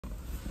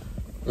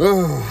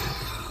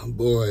Oh,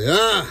 boy.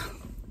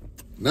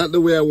 Not the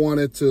way I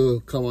wanted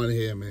to come on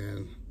here,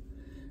 man.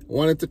 I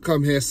wanted to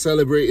come here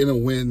celebrating a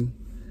win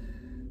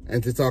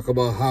and to talk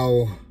about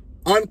how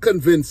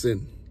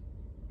unconvincing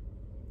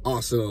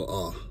Arsenal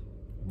are.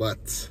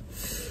 But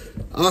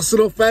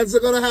Arsenal fans are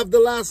going to have the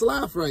last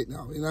laugh right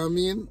now. You know what I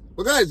mean?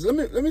 But guys, let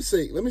me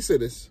say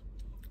this.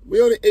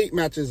 We're only 8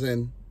 matches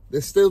in.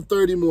 There's still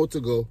 30 more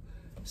to go.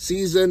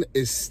 Season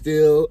is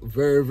still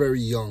very, very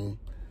young.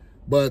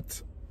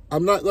 But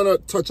I'm not going to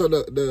touch on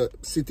the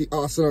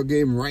City-Arsenal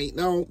game right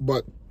now,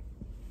 but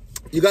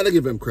you got to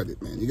give them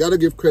credit, man. You got to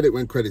give credit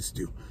when credit's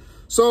due.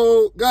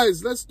 So,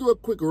 guys, let's do a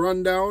quick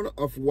rundown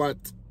of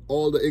what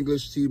all the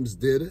English teams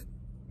did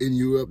in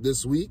Europe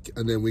this week,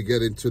 and then we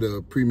get into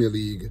the Premier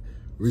League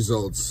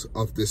results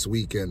of this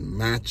weekend.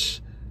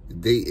 Match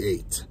day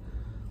 8.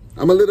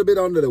 I'm a little bit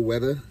under the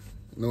weather.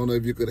 I don't know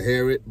if you could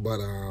hear it, but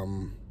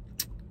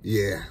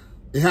yeah,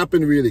 it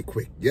happened really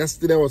quick.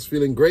 Yesterday I was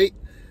feeling great.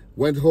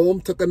 Went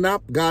home, took a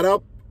nap, got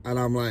up, and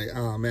I'm like,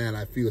 oh man,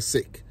 I feel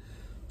sick.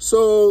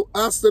 So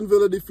Aston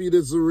Villa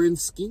defeated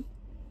Zurinsky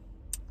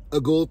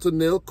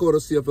 1-0,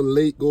 courtesy of a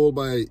late goal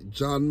by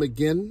John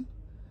McGinn,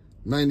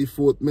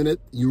 94th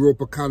minute,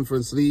 Europa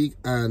Conference League.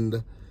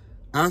 And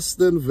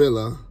Aston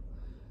Villa,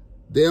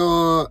 they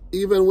are,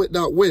 even with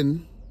that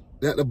win,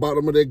 they're at the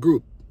bottom of their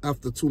group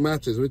after 2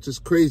 matches, which is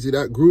crazy.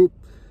 That group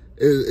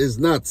is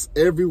nuts.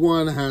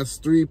 Everyone has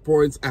 3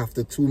 points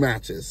after 2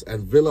 matches,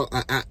 and Villa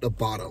are at the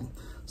bottom.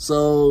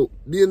 So,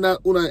 being that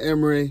Unai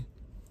Emery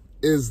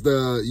is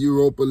the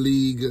Europa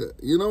League,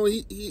 you know,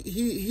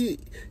 he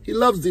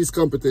loves these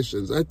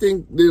competitions. I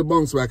think they'll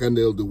bounce back and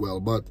they'll do well.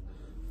 But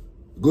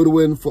good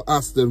win for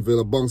Aston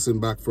Villa,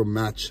 bouncing back from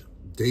match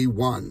day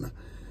 1.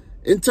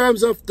 In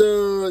terms of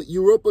the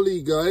Europa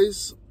League,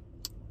 guys,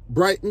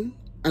 Brighton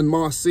and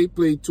Marseille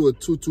played to a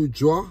 2-2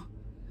 draw.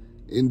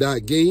 In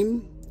that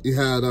game, you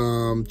had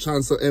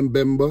Chancellor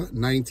Mbemba,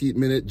 19th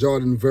minute,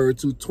 Jordan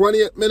Veretout,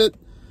 20th minute,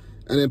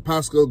 and then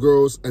Pascal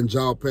Gross and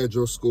João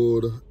Pedro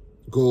scored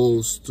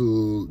goals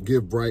to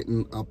give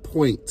Brighton a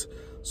point.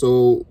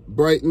 So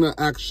Brighton are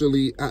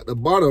actually at the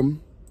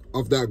bottom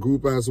of that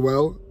group as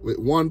well, with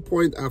 1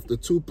 point after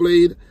 2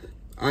 played.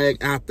 Ajax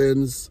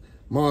Athens,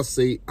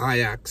 Marseille,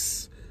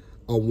 Ajax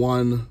are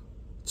 1,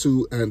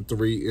 2, and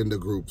 3 in the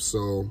group.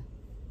 So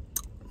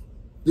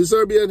the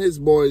Serbia and his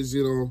boys,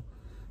 you know,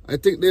 I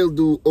think they'll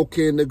do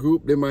okay in the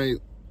group. They may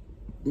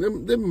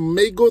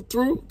go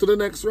through to the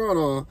next round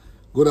or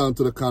go down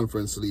to the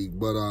Conference League.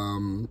 But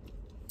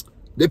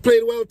they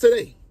played well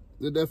today.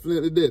 They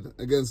definitely did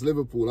against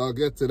Liverpool. I'll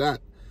get to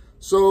that.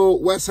 So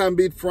West Ham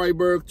beat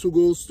Freiburg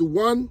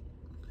 2-1.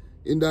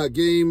 In that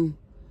game,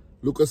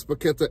 Lucas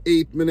Paqueta,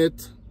 8th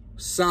minute.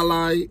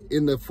 Salah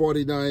in the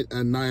 49th,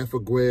 and Naya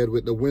Fagued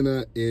with the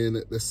winner in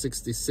the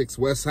 66th.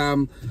 West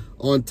Ham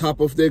on top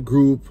of their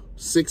group,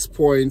 6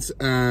 points,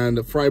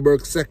 and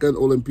Freiburg 2nd,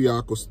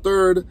 Olympiacos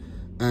 3rd,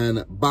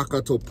 and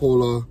Baka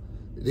Topola,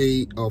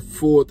 they are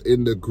 4th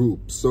in the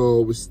group.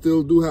 So we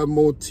still do have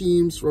more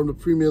teams from the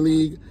Premier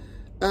League.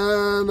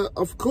 And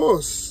of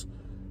course,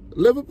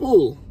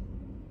 Liverpool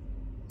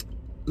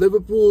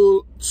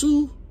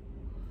 2,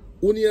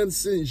 Union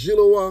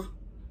Saint-Gilloise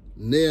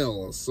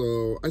 0.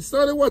 So I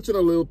started watching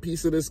a little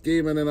piece of this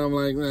game, and then I'm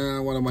like,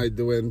 nah, what am I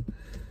doing?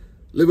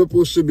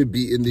 Liverpool should be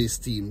beating these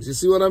teams. You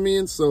see what I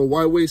mean? So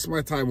why waste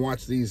my time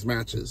watching these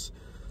matches?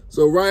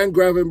 So Ryan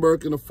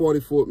Gravenberch in the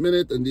 44th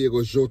minute and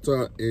Diego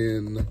Jota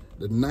in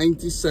the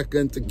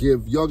 92nd to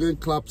give Jurgen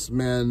Klopp's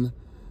men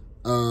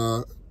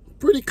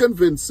pretty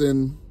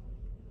convincing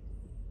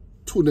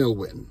 2-0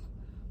 win.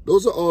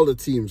 Those are all the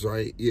teams,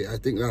 right? Yeah, I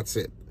think that's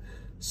it.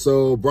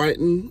 So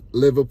Brighton,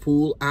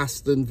 Liverpool,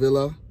 Aston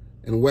Villa,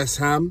 and West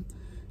Ham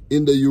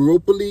in the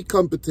Europa League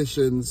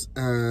competitions.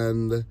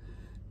 And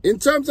in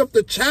terms of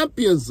the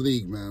Champions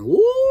League, man,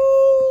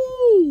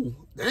 woo,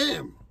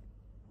 damn.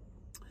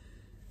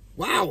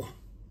 Wow,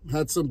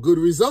 had some good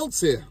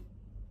results here.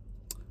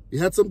 We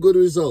had some good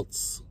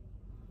results.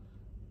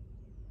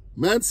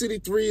 Man City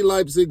 3,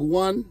 Leipzig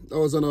 1. That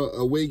was an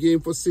away game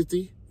for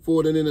City.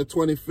 Foden in the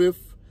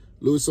 25th,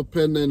 Luis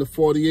Openda in the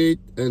 48th,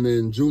 and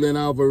then Julian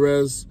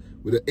Alvarez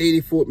with an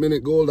 84th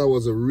minute goal. That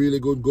was a really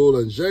good goal.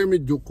 And Jeremy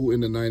Doku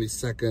in the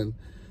 92nd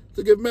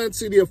to give Man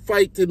City a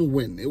fighting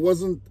win. It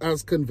wasn't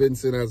as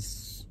convincing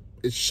as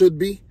it should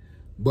be,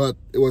 but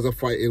it was a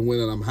fighting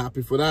win, and I'm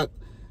happy for that.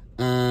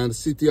 And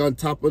City on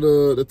top of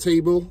the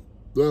table,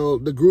 well,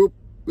 the group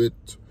with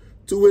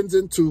 2 wins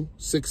and 2,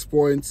 6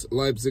 points.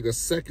 Leipzig are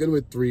 2nd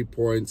with 3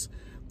 points.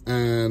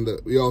 And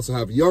we also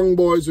have Young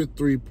Boys with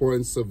 3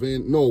 points.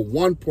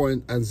 1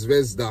 point, and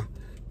Zvezda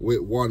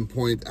with 1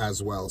 point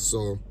as well.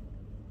 So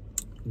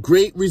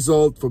great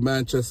result for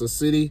Manchester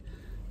City.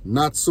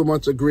 Not so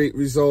much a great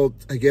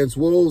result against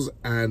Wolves,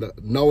 and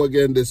now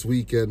again this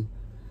weekend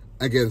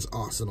against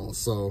Arsenal.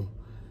 So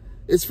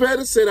it's fair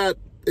to say that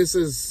this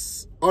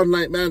is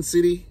unlike Man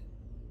City,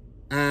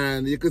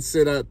 and you could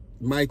say that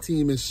my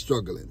team is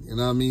struggling, you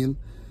know what I mean?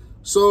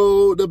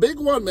 So the big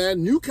one,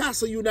 man,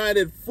 Newcastle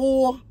United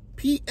 4,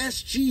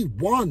 PSG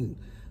 1.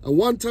 And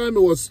one time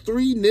it was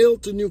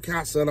 3-0 to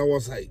Newcastle, and I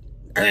was like,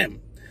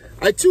 damn.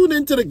 I tuned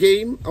into the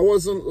game. I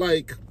wasn't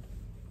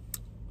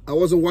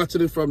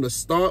watching it from the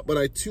start, but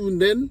I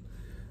tuned in,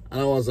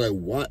 and I was like,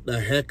 what the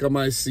heck am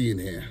I seeing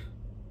here?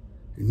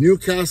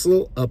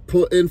 Newcastle are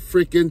putting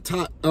freaking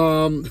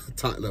Tottenham,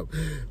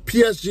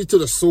 PSG to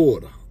the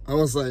sword. I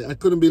was like, I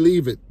couldn't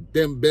believe it.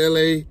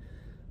 Dembele,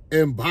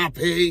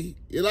 Mbappe,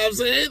 you know what I'm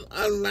saying?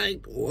 I'm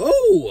like,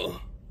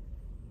 whoa,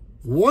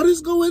 what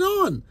is going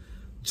on?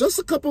 Just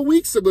a couple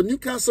weeks ago,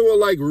 Newcastle were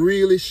like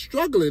really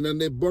struggling,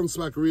 and they bounced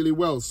back really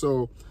well.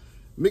 So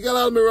Miguel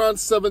Almiron,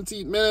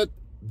 17th minute,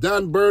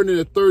 Dan Burn in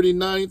the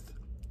 39th,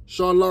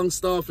 Sean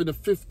Longstaff in the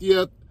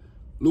 50th,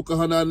 Luka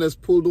Hernandez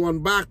pulled one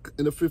back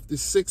in the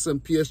 56th,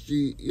 and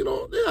PSG, you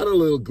know, they had a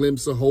little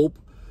glimpse of hope.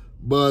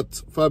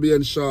 But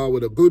Fabian Shaw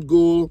with a good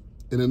goal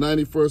in the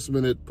 91st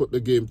minute put the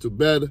game to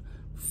bed.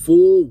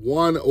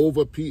 4-1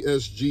 over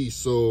PSG.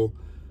 So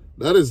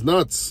that is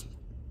nuts.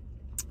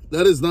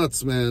 That is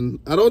nuts, man.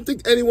 I don't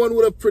think anyone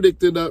would have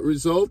predicted that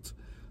result.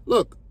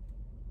 Look,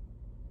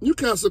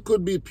 Newcastle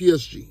could beat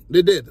PSG.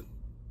 They did.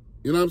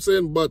 You know what I'm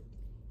saying? But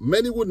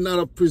many would not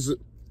have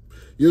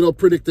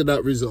predicted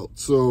that result.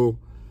 So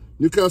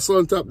Newcastle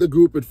on top of the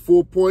group with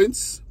 4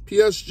 points.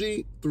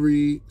 PSG,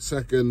 3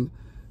 second.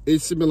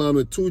 AC Milan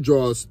with 2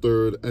 draws,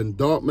 third. And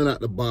Dortmund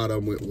at the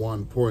bottom with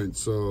 1 point.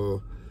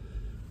 So,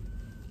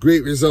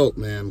 great result,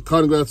 man.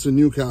 Congrats to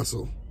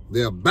Newcastle.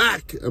 They are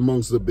back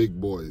amongst the big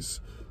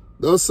boys.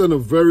 They'll send a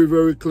very,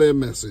 very clear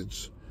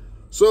message.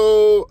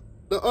 So,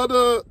 the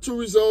other 2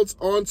 results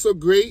aren't so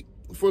great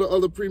for the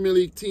other Premier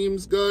League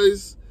teams,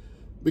 guys.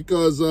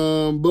 Because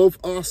both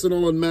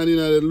Arsenal and Man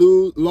United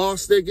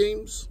lost their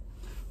games.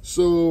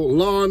 So,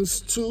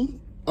 Lens 2,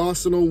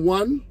 Arsenal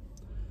 1.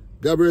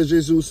 Gabriel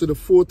Jesus in the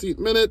 14th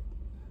minute.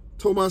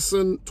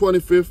 Thomason,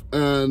 25th.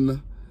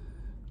 And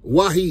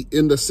Wahi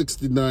in the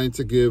 69th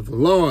to give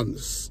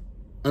Lens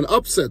an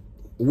upset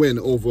win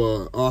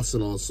over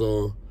Arsenal.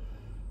 So,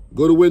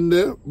 good win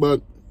there.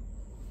 But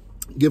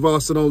give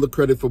Arsenal the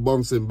credit for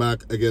bouncing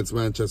back against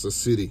Manchester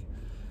City.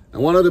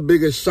 And one of the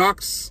biggest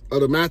shocks of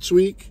the match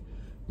week,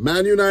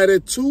 Man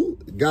United 2,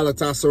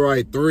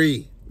 Galatasaray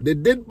 3. They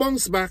did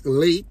bounce back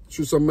late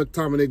through some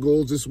McTominay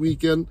goals this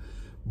weekend,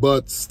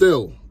 but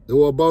still, they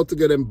were about to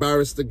get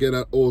embarrassed again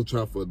at Old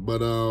Trafford. But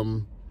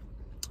good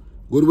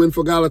win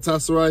for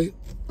Galatasaray.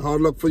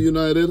 Hard luck for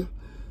United.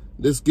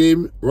 This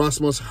game,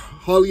 Rasmus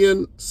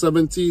Højlund,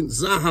 17.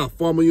 Zaha,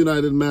 former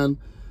United man,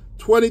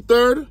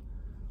 23rd.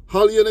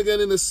 Højlund again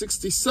in the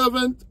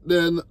 67th.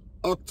 Then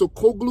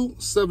Oktokoglu,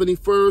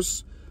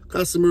 71st.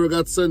 Casemiro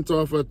got sent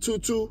off at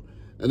 2-2.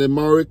 And then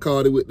Mauro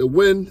Icardi with the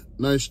win.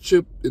 Nice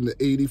chip in the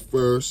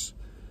 81st.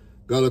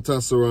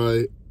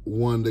 Galatasaray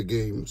won the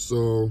game.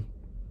 So,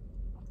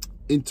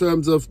 in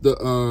terms of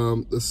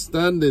the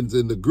standings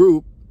in the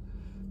group,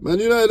 Man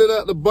United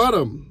at the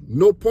bottom.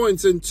 No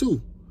points in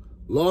 2.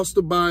 Lost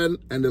to Bayern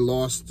and they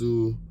lost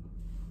to,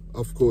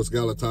 of course,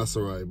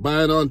 Galatasaray.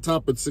 Bayern on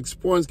top at 6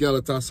 points.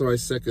 Galatasaray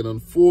second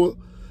on 4.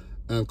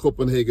 And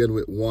Copenhagen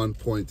with 1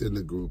 point in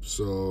the group.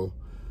 So,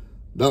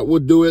 that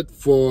would do it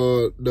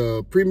for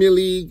the Premier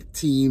League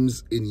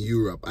teams in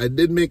Europe. I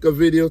did make a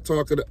video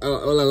a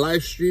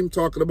live stream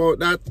talking about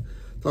that,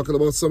 talking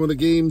about some of the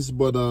games,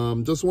 but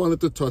just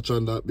wanted to touch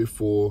on that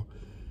before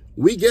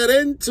we get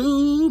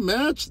into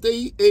match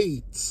day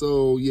 8.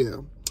 So,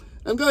 yeah.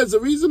 And guys, the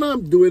reason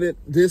I'm doing it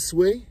this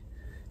way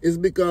is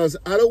because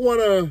I don't want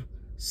to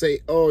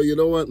say, oh, you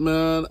know what,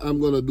 man, I'm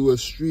going to do a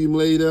stream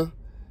later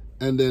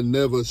and then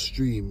never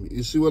stream.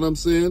 You see what I'm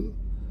saying?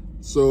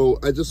 So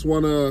I just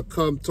want to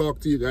come talk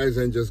to you guys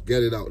and just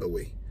get it out of the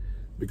way.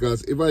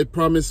 Because if I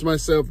promise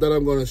myself that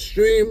I'm going to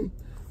stream,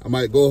 I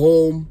might go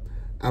home,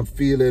 I'm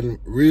feeling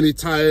really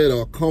tired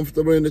or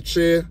comfortable in the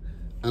chair,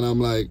 and I'm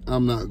like,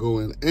 I'm not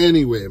going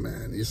anywhere,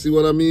 man. You see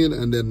what I mean?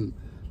 And then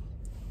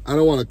I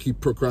don't want to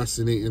keep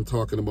procrastinating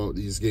talking about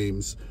these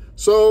games.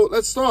 So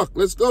let's talk.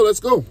 Let's go.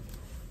 Let's go.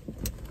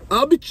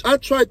 I'll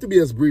try to be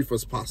as brief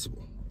as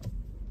possible.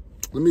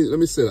 Let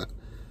me say that.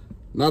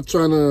 Not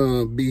trying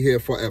to be here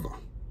forever.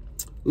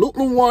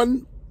 Luton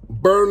 1,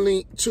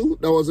 Burnley 2.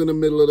 That was in the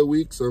middle of the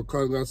week. So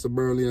congrats to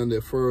Burnley on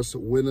their first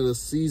win of the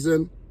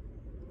season.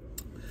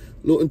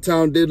 Luton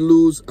Town did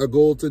lose a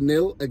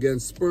 0-0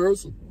 against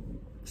Spurs.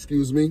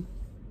 Excuse me.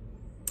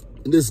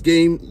 In this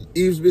game,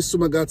 Yves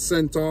Bissouma got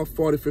sent off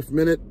 45th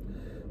minute.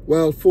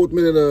 Well, 4th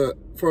minute of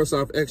first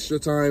half extra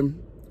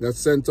time. Got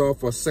sent off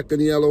for a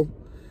second yellow.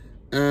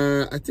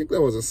 I think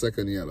that was a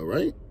second yellow,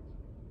 right?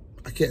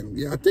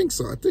 Yeah, I think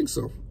so. I think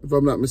so, if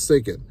I'm not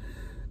mistaken.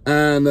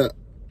 And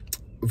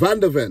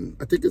Van der Ven,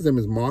 I think his name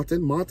is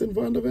Martin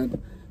Van der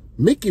Ven?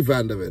 Mickey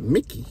Van der Ven.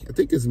 Mickey. I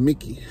think it's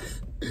Mickey,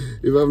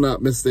 if I'm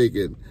not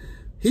mistaken.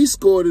 He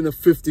scored in the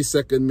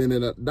 52nd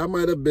minute. That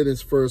might have been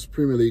his first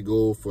Premier League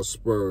goal for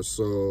Spurs.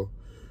 So,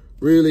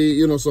 really,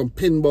 you know, some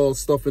pinball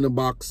stuff in the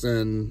box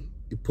and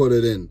he put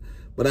it in.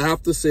 But I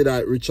have to say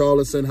that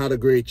Richarlison had a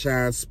great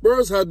chance.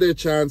 Spurs had their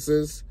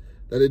chances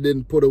that they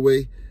didn't put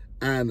away.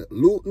 And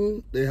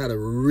Luton, they had a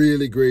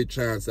really great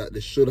chance that they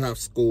should have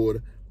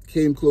scored.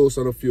 Came close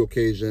on a few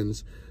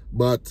occasions.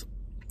 But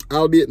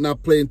albeit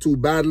not playing too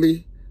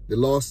badly, they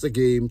lost the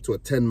game to a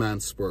 10-man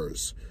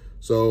Spurs.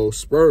 So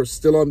Spurs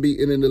still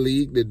unbeaten in the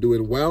league. They're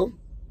doing well.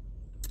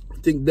 I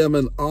think them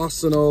and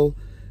Arsenal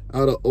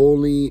are the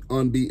only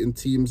unbeaten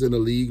teams in the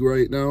league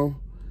right now,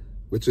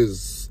 which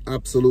is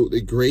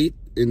absolutely great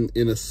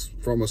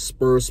from a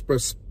Spurs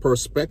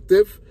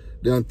perspective.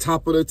 They're on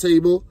top of the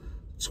table,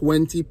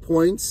 20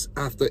 points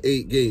after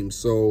 8 games.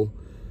 So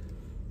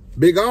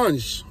Big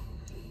Ange,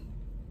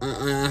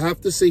 I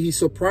have to say he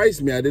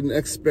surprised me. I didn't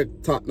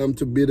expect Tottenham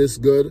to be this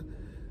good,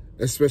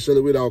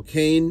 especially without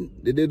Kane.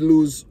 They did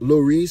lose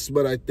Lloris,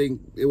 but I think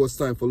it was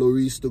time for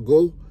Lloris to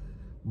go.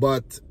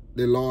 But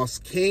they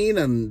lost Kane,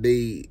 and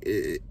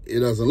it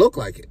doesn't look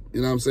like it.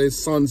 You know what I'm saying?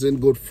 Son's in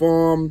good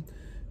form.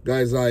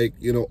 Guys like,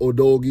 you know,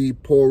 Odogi,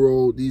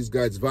 Poro, these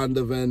guys, Van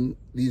der Ven,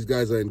 these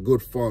guys are in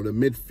good form. The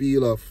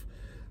midfield of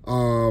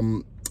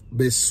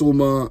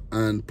Bissouma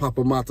and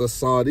Papamata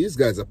Sarr, these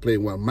guys are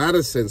playing well.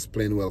 Madison's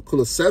playing well.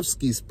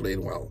 Kulusevski's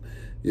playing well.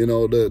 You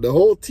know, the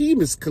whole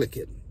team is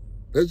clicking.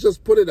 Let's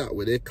just put it that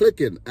way. They're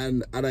clicking,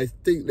 and I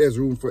think there's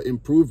room for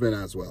improvement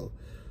as well.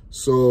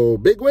 So,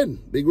 big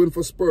win. Big win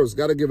for Spurs.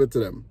 Got to give it to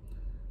them.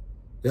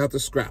 They have to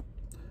scrap.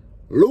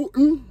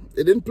 Luton,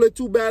 they didn't play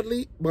too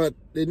badly, but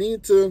they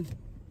need to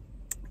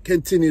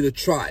continue to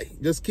try.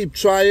 Just keep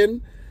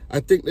trying. I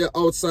think they're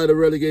outside the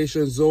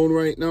relegation zone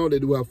right now. They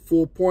do have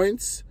 4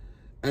 points.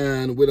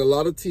 And with a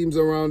lot of teams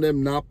around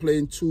them not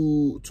playing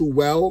too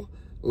well,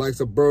 like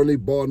the Burnley,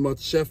 Bournemouth,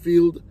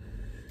 Sheffield,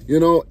 you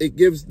know, it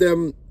gives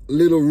them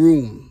little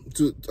room,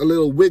 a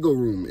little wiggle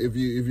room, if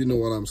you know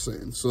what I'm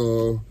saying.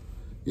 So,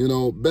 you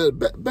know,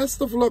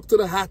 best of luck to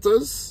the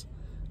Hatters.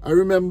 I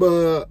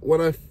remember when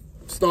I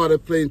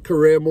started playing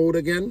career mode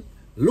again,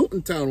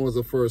 Luton Town was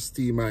the first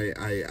team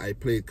I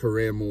played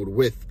career mode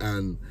with,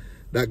 and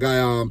that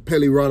guy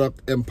Peli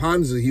Roddock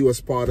Mpanzu, he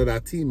was part of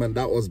that team, and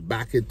that was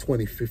back in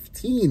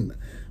 2015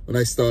 when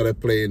I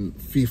started playing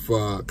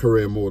FIFA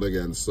career mode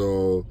again.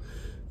 So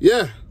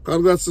yeah,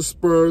 congrats to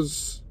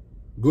Spurs.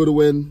 Good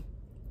win.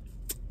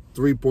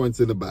 3 points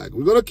in the bag.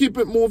 We're gonna keep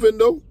it moving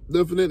though.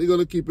 Definitely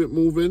gonna keep it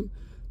moving.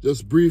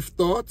 Just brief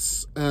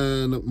thoughts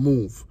and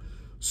move.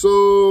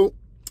 So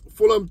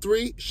Fulham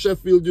 3,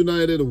 Sheffield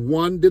United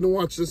 1. Didn't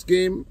watch this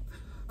game.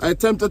 I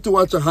attempted to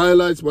watch the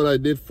highlights, but I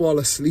did fall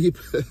asleep.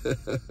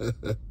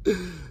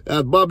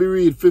 At Bobby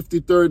Reed,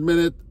 53rd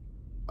minute.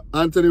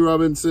 Anthony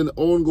Robinson,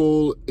 own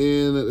goal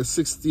in the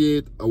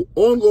 68th.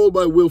 Own goal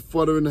by Will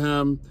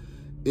Fotheringham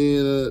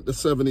in the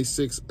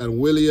 76th. And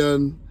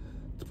Willian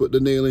to put the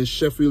nail in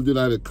Sheffield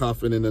United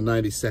coffin in the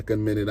 92nd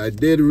minute. I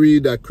did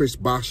read that Chris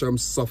Basham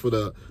suffered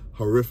a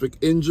horrific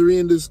injury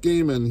in this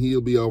game, and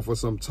he'll be out for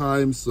some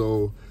time.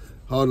 So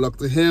hard luck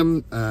to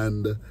him.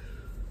 And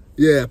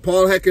yeah,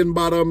 Paul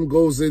Heckenbottom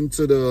goes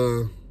into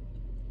the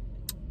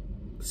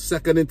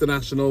second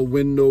international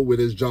window with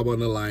his job on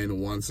the line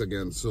once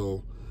again.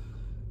 So,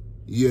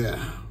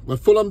 yeah. But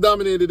Fulham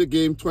dominated the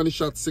game, 20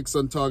 shots, 6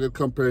 on target,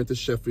 compared to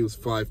Sheffield's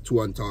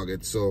 5-2 on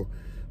target. So,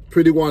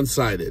 pretty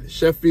one-sided.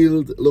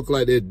 Sheffield look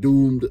like they're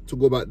doomed to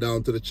go back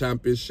down to the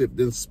championship.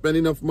 Didn't spend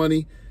enough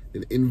money,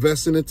 didn't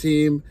invest in a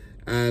team,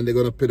 and they're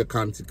going to pay the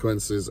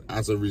consequences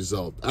as a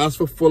result. As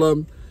for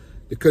Fulham,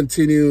 they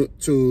continue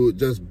to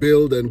just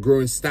build and grow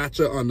in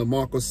stature under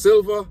Marco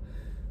Silva.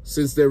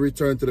 Since they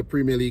returned to the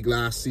Premier League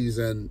last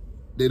season,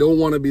 they don't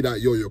want to be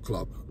that yo-yo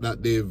club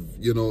that they've,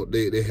 you know,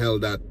 they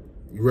held that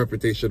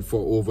reputation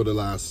for over the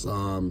last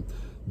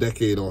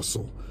decade or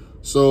so.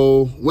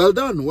 So, well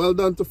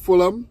done to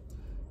Fulham.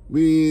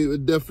 We're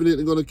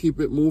definitely going to keep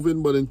it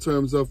moving, but in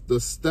terms of the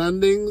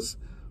standings,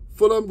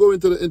 Fulham go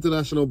into the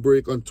international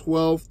break on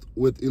 12th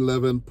with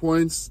 11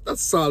 points.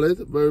 That's solid,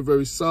 very,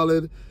 very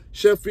solid.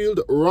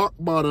 Sheffield, rock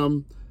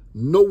bottom,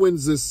 no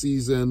wins this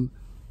season,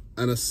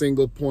 and a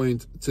single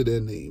point to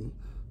their name.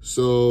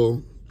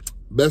 So,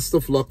 best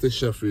of luck to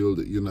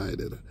Sheffield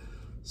United.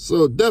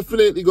 So,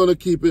 definitely going to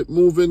keep it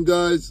moving,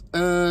 guys.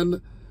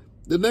 And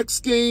the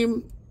next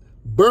game,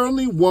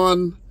 Burnley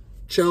 1,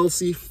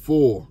 Chelsea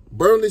 4.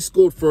 Burnley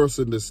scored first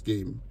in this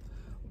game.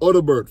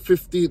 Odobert,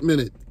 15th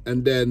minute.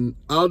 And then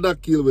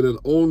Aldakil with an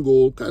own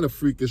goal, kind of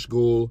freakish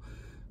goal.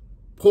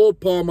 Cole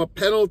Palmer,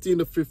 penalty in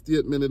the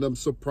 50th minute. I'm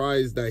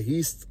surprised that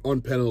he's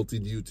on penalty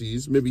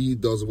duties. Maybe he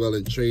does well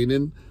in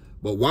training.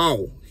 But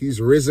wow, he's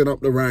risen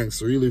up the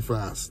ranks really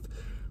fast.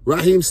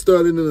 Raheem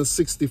Sterling in the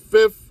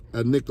 65th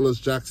and Nicholas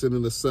Jackson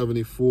in the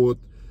 74th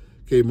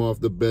came off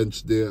the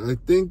bench there. I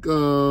think,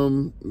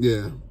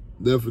 yeah,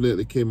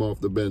 definitely came off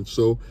the bench.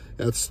 So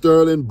at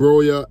Sterling,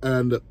 Broya,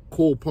 and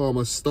Cole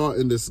Palmer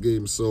starting this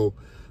game. So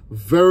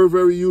very,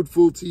 very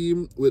youthful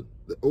team with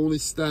the only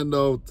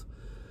standout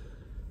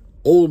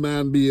old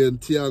man being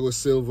Thiago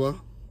Silva.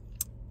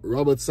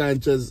 Robert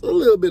Sanchez, a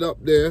little bit up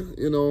there,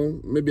 you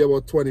know, maybe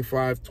about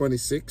 25,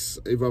 26,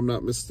 if I'm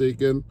not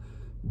mistaken.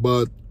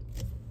 But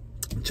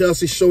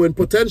Chelsea showing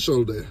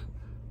potential there.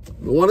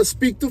 I don't want to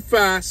speak too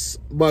fast,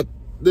 but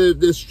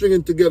they're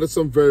stringing together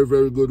some very,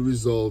 very good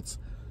results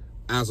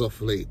as of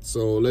late.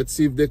 So let's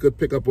see if they could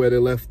pick up where they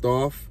left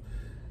off.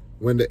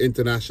 when the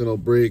international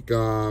break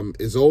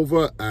is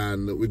over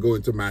and we go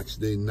into match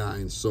day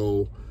 9.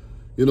 So,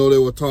 you know,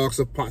 there were talks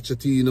of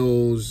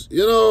Pochettino's,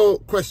 you know,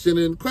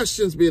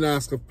 questions being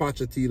asked of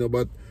Pochettino,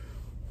 but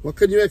what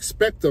can you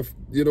expect of,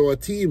 you know, a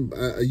team,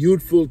 a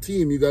youthful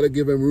team? You got to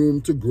give him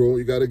room to grow.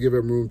 You got to give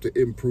him room to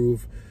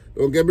improve.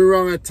 Don't get me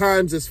wrong, at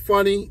times it's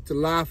funny to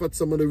laugh at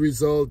some of the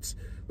results,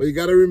 but you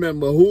got to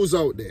remember who's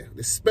out there.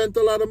 They spent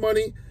a lot of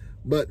money,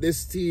 but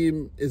this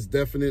team is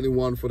definitely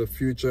one for the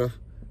future.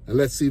 And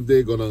let's see if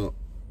they're going to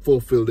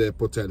fulfill their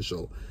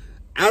potential.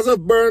 As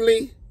of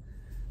Burnley,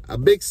 a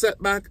big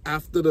setback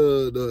after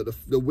the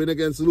win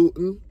against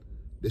Luton.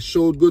 They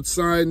showed good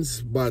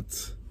signs,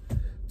 but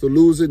to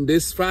lose in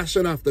this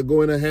fashion after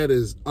going ahead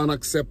is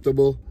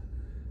unacceptable.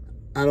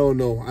 I don't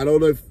know. I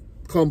don't know if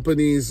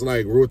companies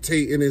like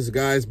rotating his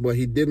guys, but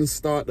he didn't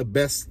start the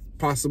best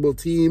possible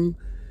team.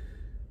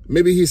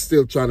 Maybe he's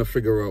still trying to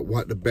figure out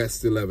what the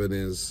best 11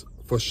 is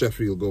for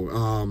Sheffield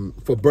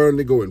for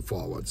Burnley going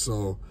forward.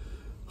 So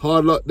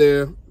hard luck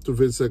there to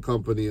Vincent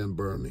Kompany and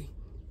Burnley.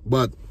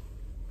 But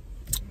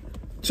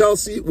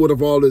Chelsea would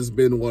have always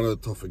been one of the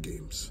tougher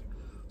games.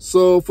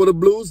 So for the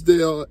Blues,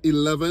 they are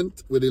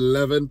 11th with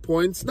 11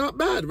 points. Not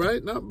bad,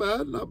 right? Not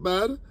bad, not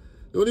bad.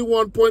 They're only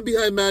 1 point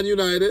behind Man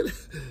United.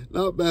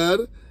 Not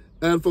bad.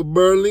 And for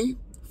Burnley,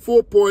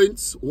 4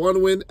 points,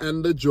 1 win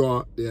and a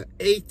draw. They're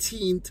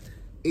 18th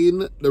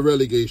in the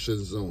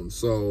relegation zone.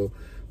 So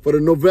for the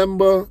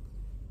November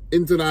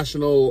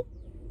international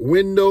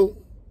window,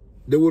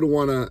 they would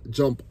want to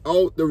jump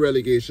out the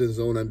relegation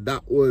zone, and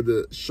that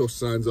would show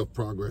signs of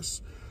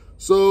progress.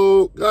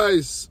 So,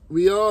 guys,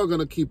 we are going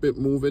to keep it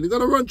moving. We're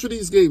going to run through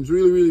these games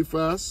really, really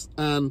fast.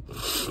 And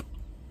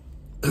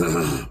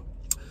the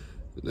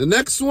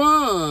next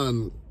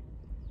one,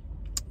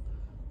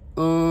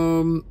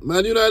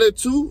 Man United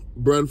 2,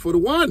 Brentford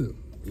 1.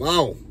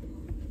 Wow.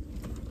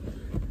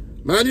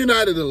 Man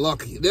United are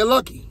lucky. They're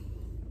lucky.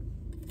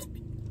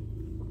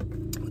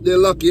 They're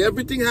lucky.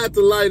 Everything had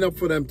to line up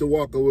for them to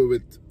walk away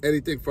with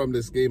anything from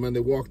this game, and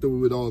they walked away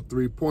with all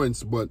 3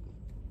 points, but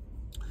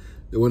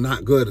they were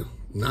not good.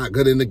 Not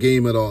good in the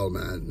game at all,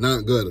 man.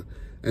 Not good.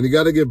 And you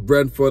got to give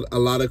Brentford a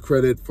lot of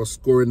credit for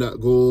scoring that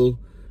goal.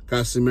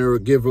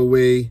 Casemiro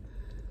giveaway.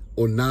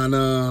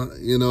 Onana,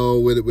 you know,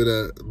 with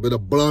a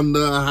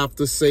blunder, I have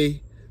to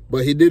say.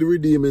 But he did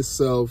redeem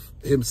himself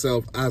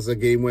as the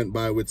game went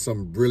by with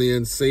some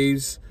brilliant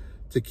saves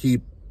to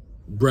keep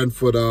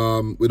Brentford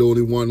with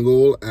only 1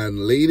 goal.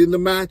 And late in the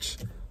match,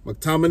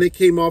 McTominay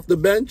came off the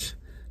bench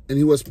and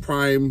he was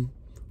prime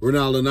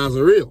Ronaldo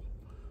Nazario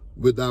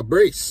with that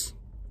brace.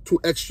 2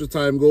 extra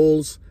time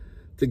goals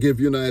to give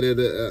United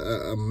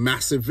a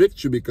massive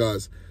victory,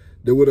 because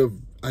they would have,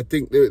 I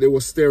think they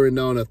were staring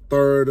down a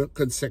 3rd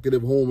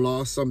consecutive home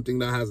loss, something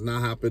that has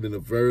not happened in a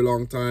very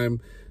long time.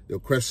 The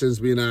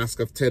questions being asked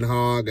of Ten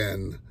Hag,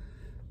 and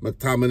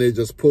McTominay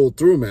just pulled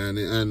through, man.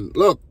 And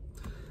look,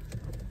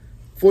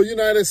 for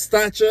United's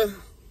stature,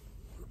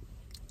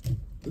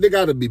 they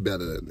got to be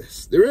better than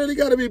this. They really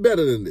got to be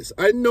better than this.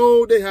 I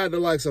know they had the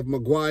likes of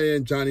Maguire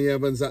and Johnny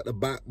Evans at the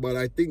back, but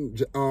I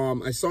think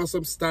I saw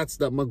some stats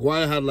that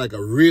Maguire had like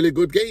a really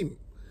good game.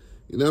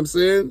 You know what I'm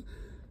saying?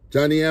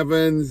 Johnny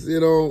Evans, you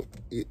know,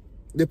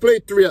 they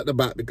played 3 at the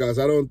back because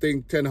I don't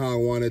think Ten Hag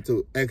wanted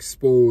to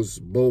expose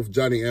both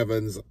Johnny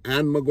Evans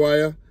and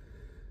Maguire.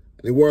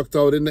 And it worked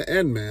out in the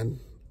end, man.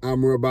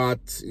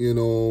 Amrabat, you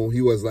know,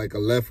 he was like a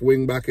left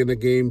wing back in the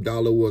game.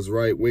 Dalo was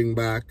right wing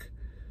back.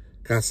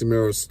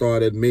 Casemiro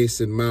started,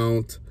 Mason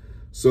Mount.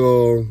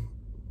 So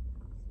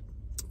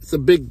it's a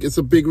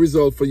big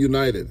result for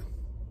United.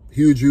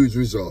 Huge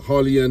result.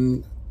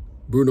 Hollian,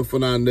 Bruno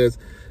Fernandes.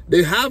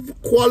 They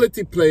have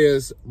quality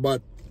players,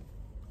 but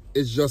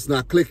it's just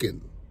not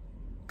clicking.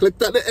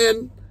 Clicked at the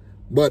end,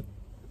 but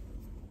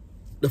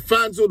the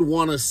fans would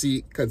want to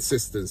see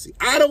consistency.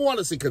 I don't want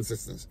to see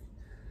consistency.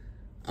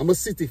 I'm a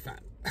City fan.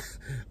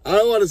 I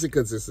don't want to see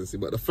consistency,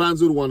 but the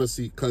fans would want to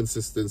see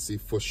consistency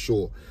for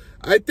sure.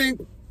 I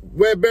think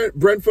where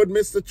Brentford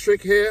missed the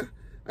trick here,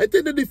 I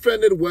think they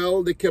defended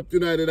well. They kept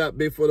United at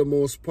bay for the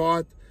most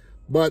part,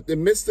 but they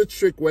missed the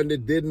trick when they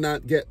did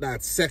not get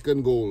that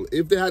 2nd goal.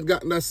 If they had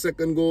gotten that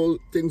 2nd goal,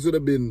 things would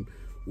have been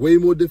way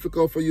more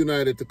difficult for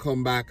United to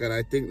come back, and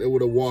I think they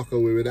would have walked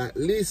away with at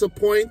least a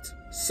point,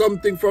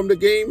 something from the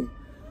game,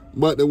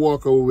 but they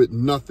walk away with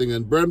nothing.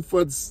 And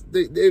Brentford's,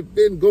 they've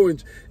been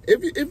going.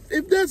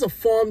 If there's a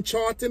form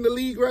chart in the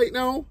league right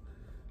now,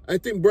 I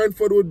think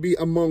Brentford would be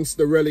amongst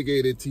the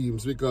relegated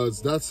teams,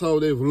 because that's how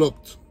they've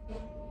looked.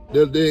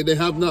 They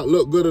have not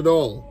looked good at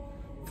all.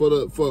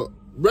 For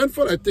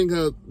Brentford, I think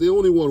they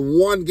only won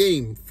 1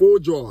 game, 4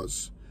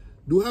 draws.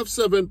 Do have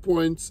 7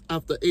 points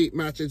after 8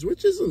 matches,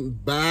 which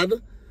isn't bad,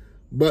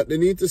 but they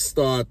need to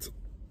start,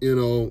 you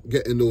know,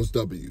 getting those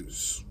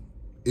W's.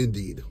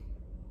 Indeed,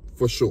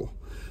 for sure.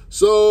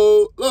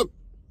 So, look,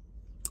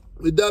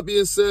 with that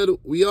being said,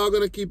 we are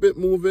going to keep it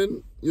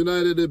moving.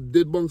 United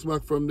did bounce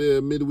back from their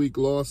midweek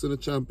loss in the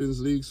Champions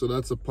League, so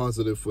that's a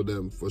positive for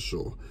them for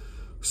sure.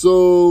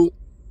 So,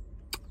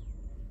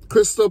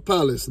 Crystal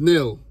Palace,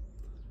 0.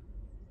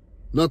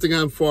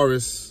 Nottingham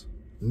Forest,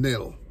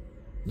 0.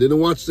 Didn't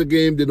watch the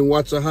game, didn't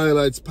watch the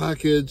highlights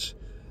package.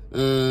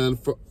 And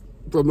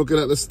from looking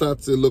at the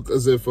stats, it looked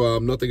as if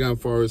Nottingham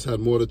Forest had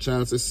more of the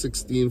chances,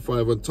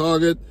 16-5 on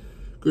target.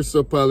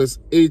 Crystal Palace,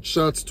 8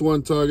 shots, 2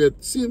 on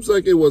target. Seems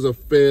like it was a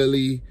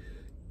fairly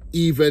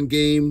even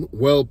game,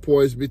 well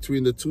poised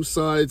between the two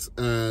sides,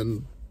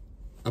 and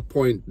a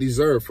point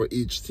deserved for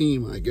each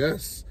team, I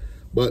guess.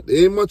 But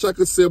there ain't much I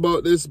could say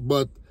about this,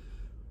 but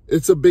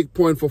it's a big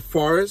point for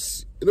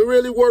Forest. You don't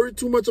really worry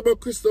too much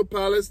about Crystal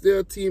Palace. They're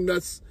a team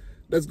that's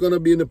going to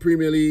be in the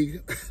Premier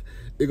League.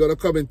 They're going to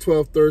come in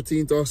 12th,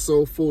 13th or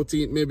so,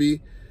 14th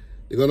maybe.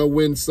 They're going to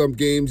win some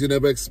games you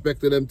never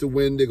expected them to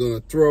win. They're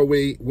going to throw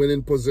away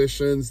winning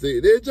positions.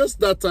 They're just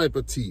that type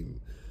of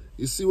team.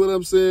 You see what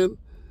I'm saying?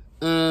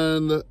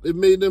 And they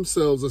made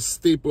themselves a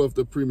staple of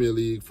the Premier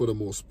League for the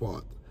most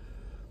part.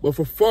 But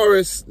for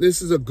Forest,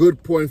 this is a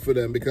good point for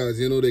them because,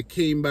 you know, they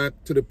came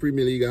back to the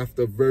Premier League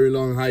after a very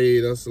long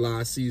hiatus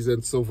last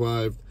season,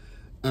 survived.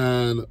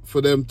 And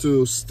for them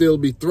to still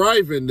be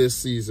thriving this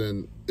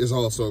season is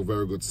also a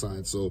very good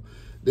sign. So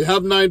they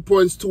have 9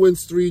 points, 2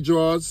 wins, 3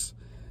 draws,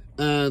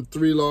 and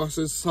 3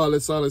 losses.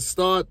 Solid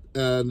start.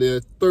 And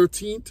they're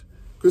 13th.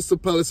 Crystal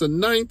Palace are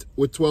 9th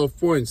with 12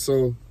 points.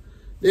 So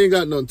they ain't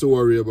got nothing to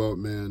worry about,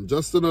 man.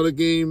 Just another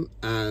game,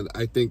 and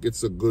I think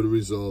it's a good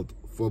result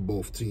for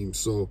both teams.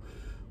 So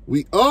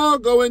we are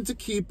going to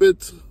keep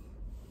it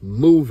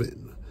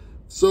moving.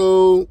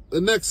 So the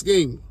next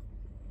game,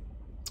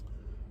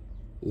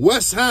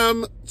 West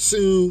Ham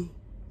 2,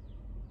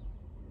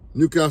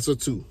 Newcastle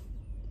 2.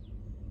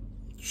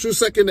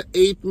 Shusek in the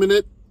 8th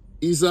minute,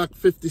 Isaac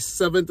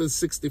 57th and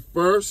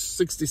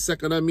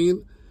 62nd, I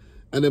mean.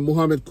 And then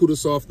Mohamed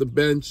Kudus off the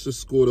bench to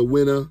score the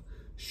winner.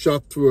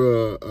 Shot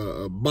through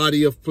a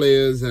body of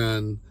players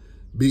and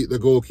beat the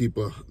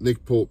goalkeeper,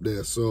 Nick Pope,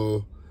 there.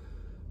 So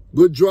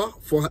good draw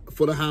for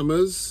the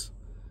Hammers.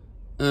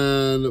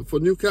 And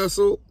for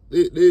Newcastle,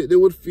 they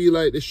would feel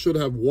like they should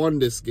have won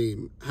this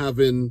game,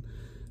 having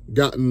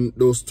gotten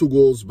those 2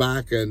 goals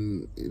back,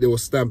 and they were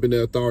stamping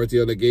their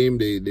authority on the game.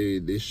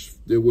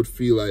 They would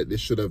feel like they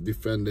should have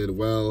defended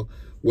well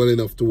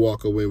enough to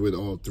walk away with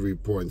all 3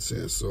 points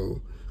here.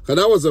 So, cause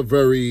that was a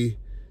very,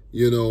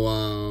 you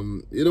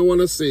know, you don't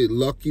want to say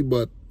lucky,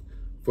 but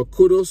for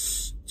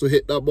Kudus to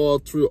hit that ball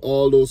through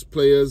all those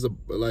players,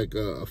 like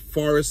a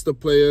forest of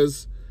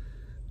players,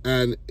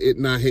 and it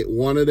not hit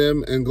one of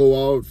them and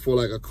go out for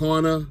like a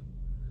corner,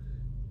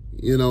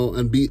 you know,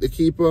 and beat the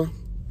keeper.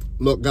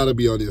 Look, gotta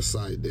be on your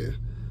side there.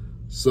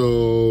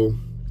 So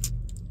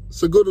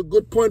it's a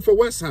good point for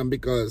West Ham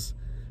because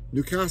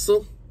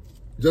Newcastle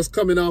just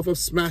coming off of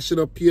smashing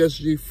up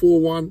PSG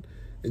 4-1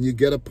 and you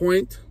get a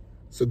point.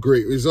 It's a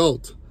great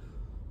result.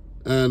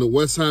 And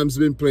West Ham's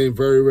been playing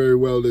very, very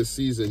well this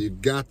season. You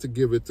got to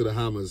give it to the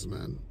Hammers,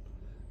 man.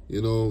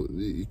 You know,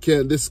 you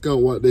can't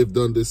discount what they've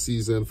done this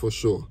season for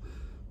sure.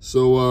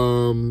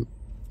 So,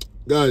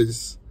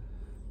 guys,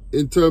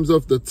 in terms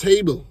of the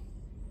table,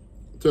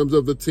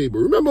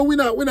 remember, we're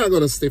not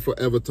going to stay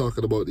forever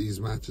talking about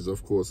these matches,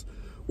 of course.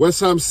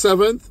 West Ham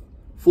 7th,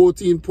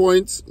 14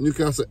 points.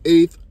 Newcastle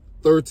 8th,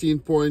 13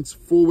 points.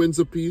 4 wins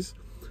apiece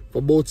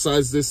for both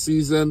sides this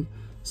season.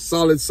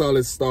 Solid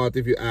start,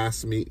 if you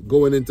ask me,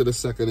 going into the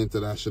second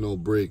international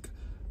break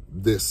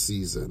this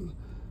season.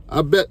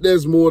 I bet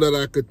there's more that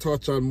I could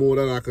touch on, more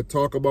that I could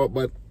talk about,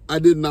 but I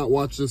did not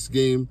watch this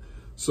game,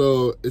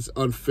 so it's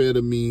unfair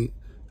for me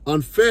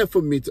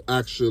to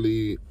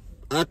actually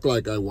act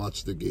like I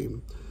watched the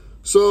game.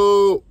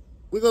 So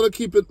we're going to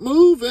keep it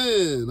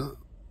moving.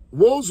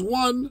 Wolves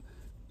 1,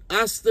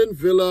 Aston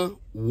Villa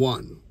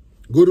 1.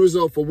 Good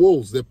result for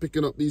Wolves. They're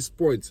picking up these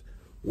points.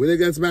 Win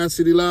against Man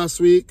City last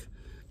week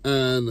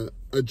and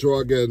a draw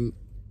again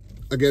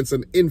against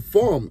an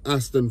informed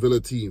Aston Villa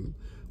team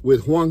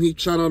with Hwang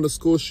Hee-chan on the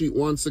score sheet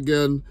once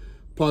again.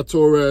 Pau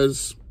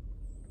Torres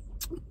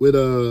with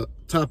a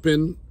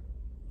tap-in,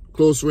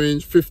 close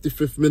range,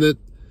 55th minute.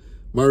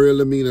 Mario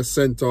Lemina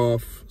sent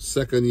off,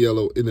 second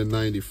yellow in the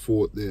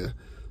 94th there.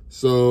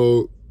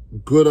 So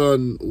good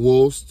on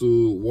Wolves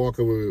to walk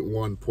away with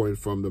 1 point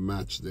from the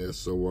match there.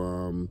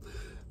 So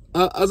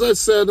as I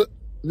said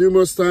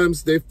numerous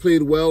times, they've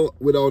played well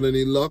without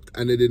any luck,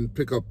 and they didn't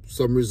pick up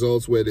some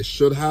results where they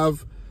should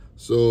have.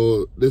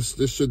 So this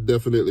should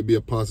definitely be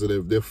a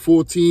positive. They're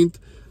 14th,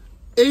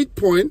 8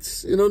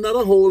 points. You know, not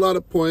a whole lot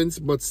of points,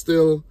 but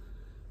still,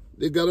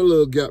 they got a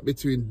little gap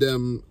between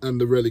them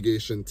and the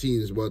relegation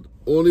teams, but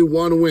only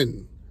 1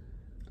 win.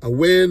 A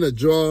win, a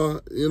draw,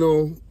 you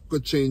know,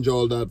 could change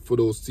all that for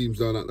those teams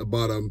down at the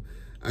bottom.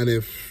 And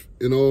if,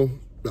 you know,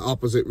 the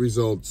opposite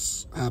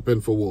results happen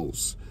for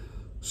Wolves.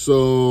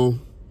 So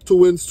 2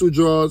 wins, 2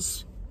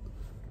 draws.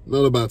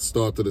 Not a bad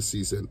start to the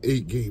season.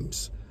 8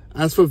 games.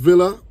 As for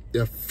Villa,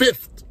 they're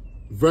 5th.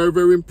 Very,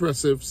 very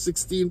impressive.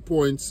 16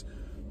 points,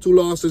 2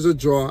 losses, a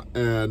draw,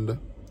 and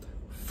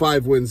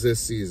 5 wins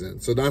this season.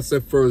 So that's their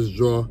first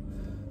draw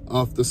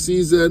of the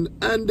season,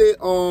 and they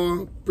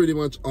are pretty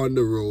much on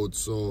the road,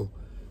 so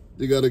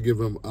they got to give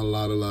them a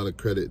lot of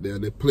credit there.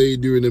 They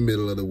played during the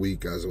middle of the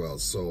week as well,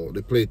 so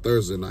they played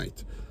Thursday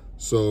night.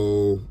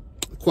 So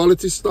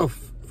quality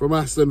stuff from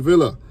Aston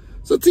Villa.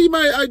 So team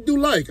I do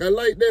like. I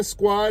like their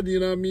squad, you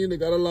know what I mean? They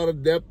got a lot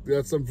of depth. They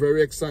got some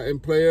very exciting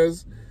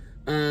players.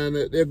 And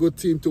they're a good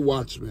team to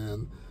watch,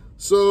 man.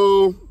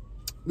 So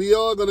we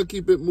are going to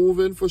keep it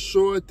moving for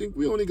sure. I think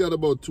we only got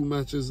about 2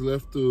 matches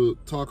left to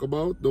talk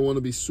about. Don't want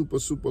to be super,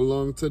 super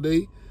long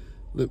today.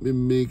 Let me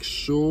make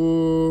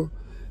sure.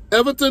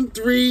 Everton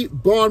 3,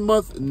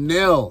 Bournemouth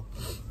 0.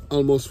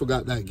 Almost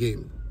forgot that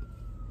game.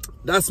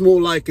 That's more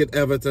like it,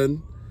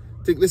 Everton.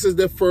 I think this is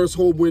their first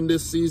home win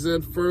this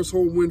season. First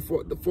home win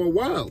for a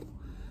while.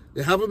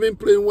 They haven't been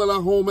playing well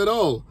at home at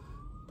all.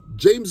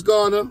 James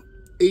Garner,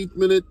 8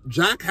 minute.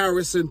 Jack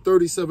Harrison,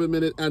 37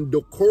 minute. And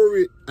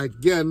Dokori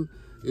again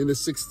in the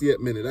 68th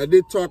minute. I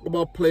did talk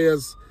about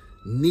players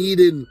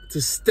needing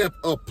to step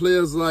up.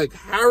 Players like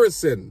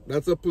Harrison.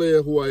 That's a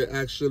player who I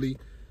actually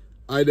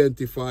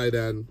identified.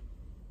 And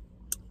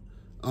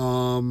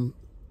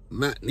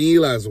Matt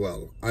Neal as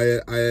well, I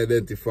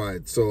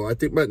identified. So I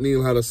think Matt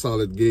Neal had a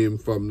solid game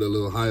from the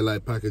little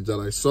highlight package that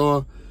I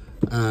saw.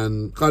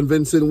 And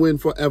convincing win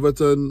for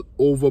Everton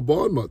over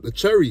Bournemouth. The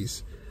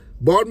Cherries.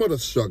 Bournemouth are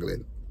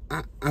struggling.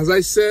 As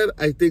I said,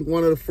 I think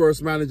one of the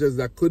first managers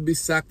that could be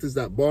sacked is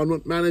that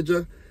Bournemouth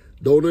manager.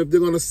 Don't know if they're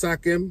going to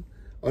sack him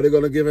or they're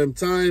going to give him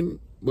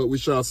time, but we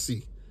shall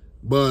see.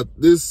 But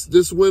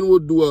this win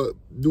would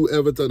do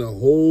Everton a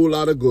whole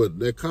lot of good.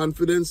 Their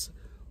confidence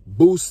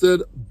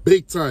boosted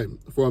big time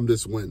from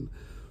this win.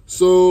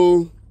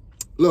 So,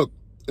 look,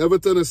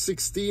 Everton is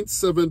 16th,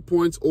 7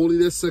 points, only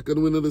their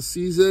second win of the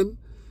season.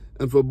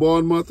 And for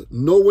Bournemouth,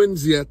 no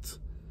wins yet.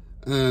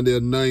 And they're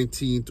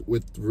 19th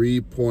with 3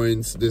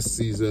 points this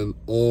season,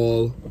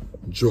 all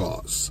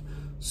draws.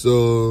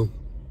 So,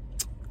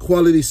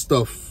 quality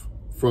stuff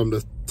from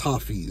the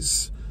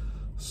Toffees.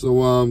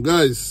 So,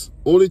 guys,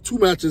 only 2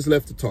 matches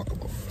left to talk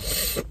about.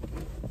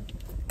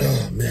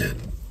 Oh, man.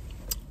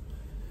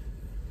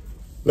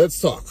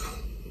 Let's talk.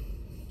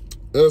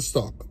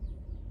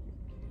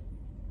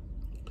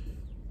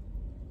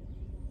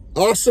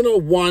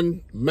 Arsenal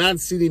 1, Man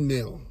City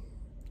 0.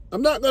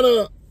 I'm not going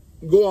to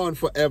go on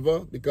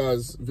forever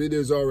because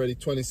video is already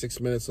 26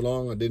 minutes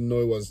long. I didn't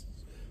know it was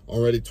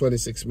already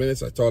 26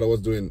 minutes. I thought I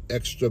was doing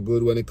extra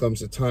good when it comes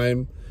to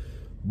time.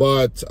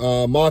 But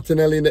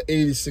Martinelli in the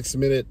 86th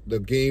minute,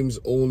 the game's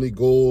only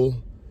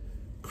goal.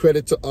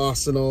 Credit to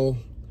Arsenal.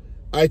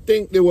 I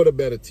think they were the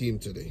better team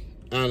today.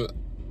 And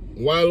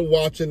while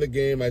watching the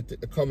game,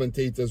 the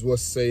commentators were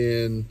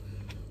saying,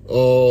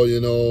 oh, you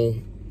know,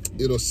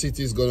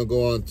 City's going to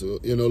go on to,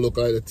 look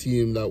like a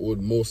team that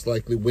would most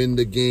likely win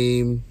the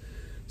game.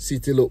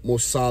 City look more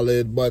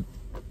solid. But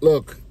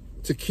look,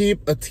 to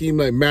keep a team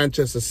like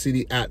Manchester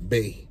City at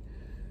bay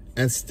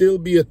and still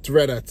be a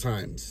threat at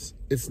times,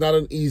 it's not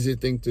an easy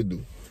thing to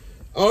do.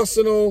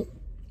 Arsenal,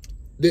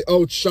 they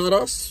outshot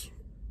us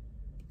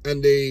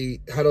and they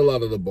had a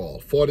lot of the ball.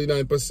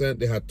 49%,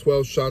 they had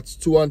 12 shots,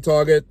 2 on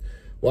target.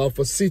 While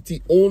for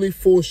City, only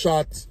 4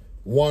 shots,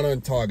 1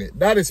 on target.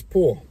 That is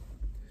poor.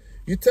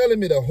 You're telling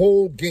me the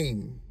whole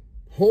game,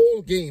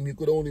 you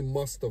could only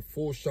muster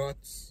 4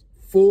 shots?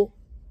 4?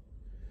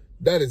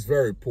 That is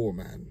very poor,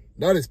 man.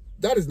 That is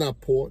not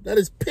poor. That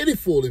is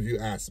pitiful, if you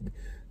ask me.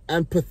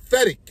 And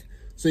pathetic.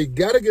 So you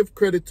got to give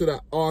credit to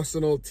that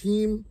Arsenal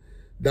team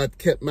that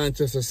kept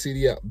Manchester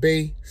City at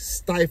bay,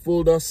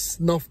 stifled us,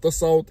 snuffed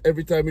us out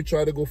every time we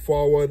tried to go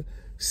forward,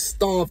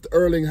 starved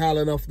Erling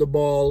Haaland off the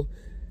ball,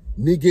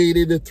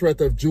 negated the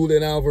threat of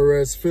Julian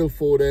Alvarez, Phil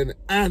Foden,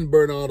 and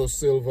Bernardo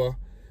Silva,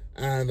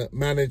 and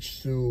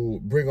managed to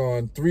bring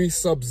on 3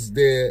 subs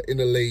there in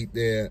the late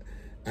there,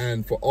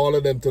 and for all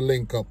of them to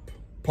link up,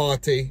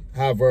 Partey,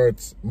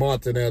 Havertz,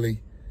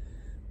 Martinelli,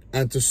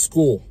 and to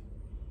score.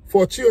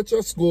 For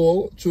Chiocha's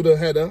goal through the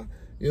header,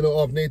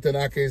 of Nathan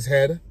Ake's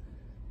head,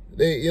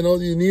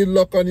 you need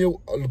luck on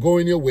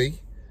going your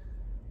way,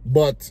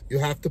 but you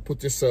have to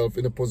put yourself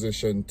in a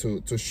position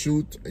to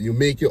shoot. You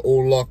make your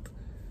own luck.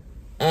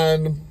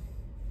 And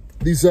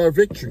deserve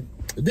victory.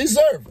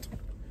 Deserved.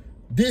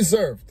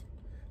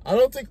 I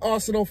don't think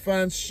Arsenal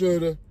fans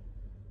should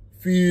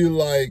feel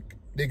like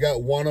they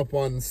got one up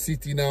on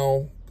City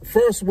now.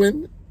 First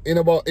win in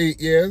about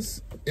 8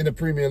 years in the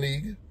Premier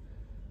League.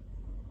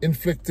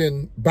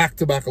 Inflicting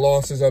back-to-back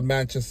losses on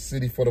Manchester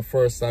City for the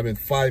first time in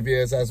 5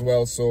 years as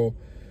well. So,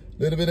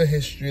 a little bit of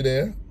history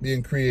there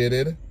being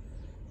created.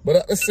 But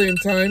at the same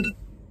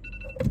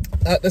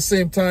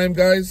time,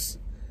 guys,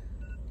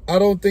 I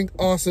don't think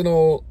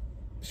Arsenal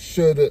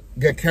should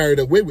get carried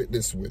away with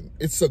this win.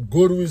 It's a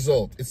good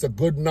result. It's a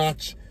good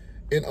notch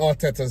in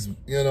Arteta's,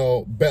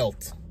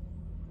 belt.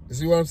 You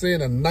see what I'm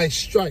saying? A nice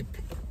stripe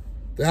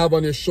to have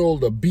on your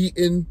shoulder,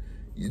 beating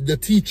the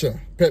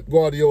teacher, Pep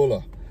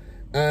Guardiola,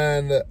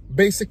 and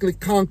basically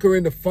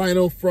conquering the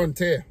final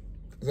frontier.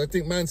 Because I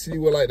think Man City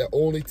were like the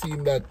only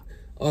team that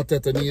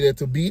Arteta needed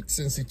to beat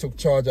since he took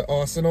charge of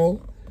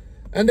Arsenal.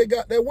 And they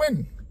got their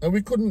win. And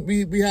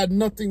we had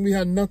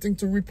nothing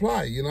to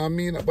reply, you know what I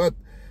mean? But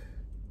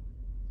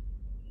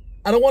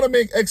I don't want to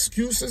make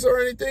excuses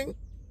or anything,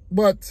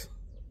 but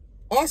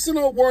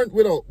Arsenal weren't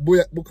without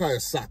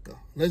Bukayo Saka.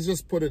 Let's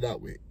just put it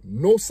that way.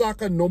 No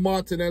Saka, no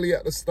Martinelli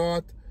at the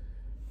start.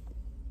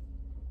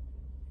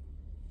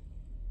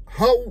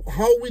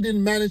 how we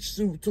didn't manage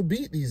to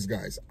beat these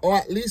guys, or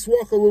at least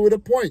walk away with a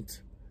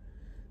point.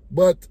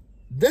 But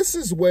this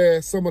is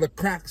where some of the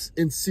cracks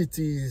in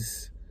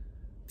City's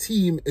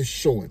team is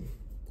showing.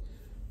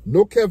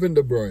 No Kevin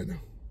De Bruyne.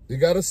 You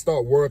got to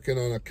start working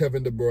on a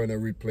Kevin De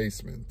Bruyne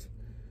replacement.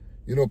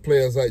 You know,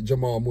 players like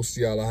Jamal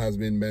Musiala has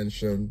been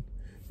mentioned.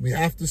 We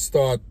have to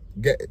start,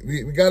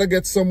 we got to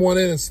get someone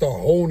in and start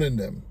honing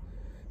them.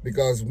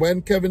 Because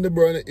when Kevin De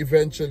Bruyne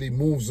eventually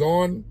moves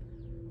on,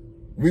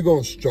 we're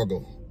going to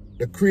struggle.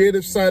 The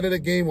creative side of the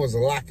game was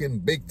lacking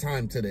big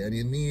time today. And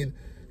you need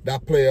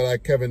that player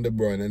like Kevin De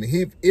Bruyne. And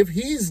if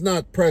he's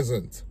not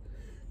present,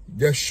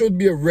 there should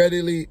be a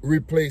readily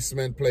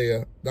replacement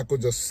player that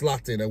could just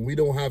slot in. And we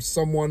don't have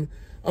someone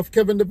of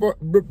Kevin De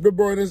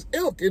Bruyne's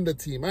ilk in the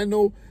team. I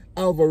know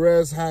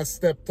Alvarez has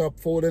stepped up,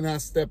 Foden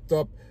has stepped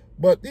up,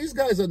 but these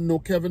guys are no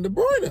Kevin De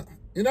Bruyne.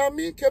 You know what I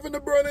mean? Kevin De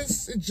Bruyne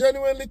is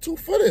genuinely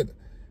two-footed.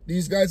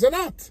 These guys are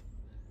not.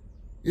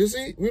 You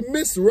see, we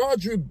miss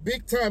Rodri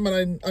big time,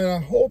 and I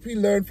hope he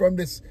learned from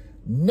this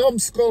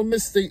numbskull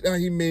mistake that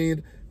he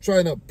made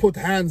trying to put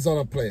hands on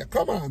a player.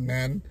 Come on,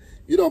 man.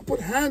 You don't put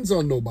hands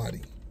on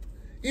nobody.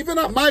 Even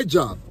at my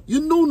job,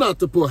 you know not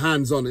to put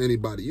hands on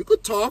anybody. You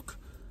could talk,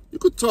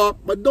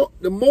 but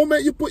the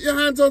moment you put your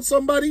hands on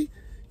somebody,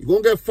 you're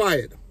going to get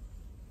fired.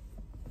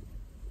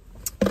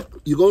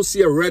 You're going to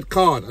see a red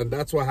card, and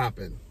that's what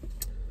happened.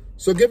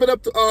 So give it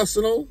up to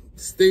Arsenal.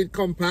 Stayed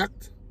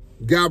compact.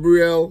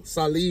 Gabriel,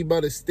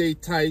 Saliba, they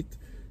stayed tight.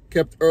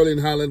 Kept Erling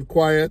Haaland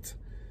quiet.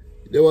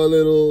 They were a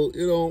little,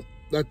 you know,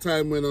 that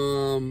time when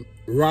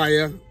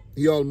Raya,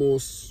 he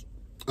almost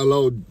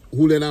allowed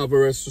Julian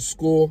Alvarez to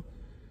score.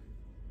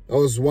 That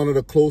was one of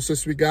the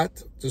closest we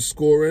got to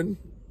scoring.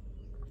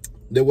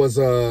 There was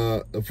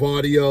a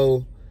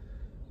Vardiel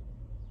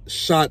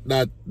shot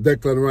that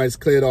Declan Rice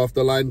cleared off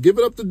the line. Give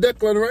it up to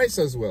Declan Rice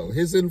as well.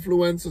 His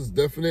influence is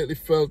definitely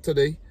felt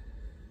today.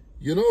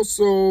 You know,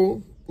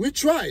 so we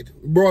tried.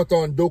 Brought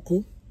on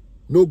Doku.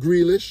 No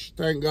Grealish,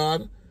 thank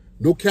God.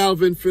 No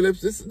Calvin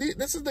Phillips. This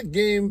is the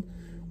game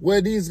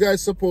where these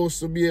guys supposed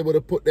to be able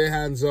to put their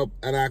hands up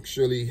and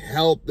actually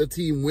help the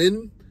team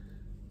win.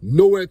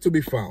 Nowhere to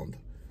be found.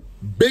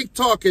 Big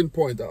talking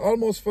point. I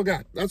almost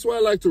forgot. That's why I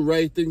like to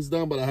write things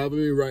down, but I haven't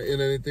been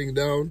writing anything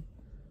down.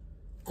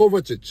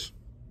 Kovacic.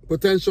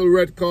 Potential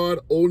red card,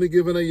 only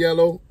given a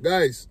yellow.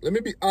 Guys, let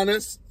me be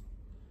honest.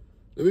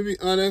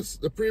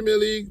 The Premier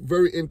League,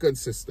 very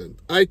inconsistent.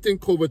 I think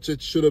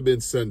Kovacic should have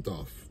been sent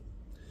off.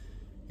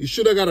 He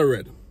should have got a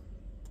red.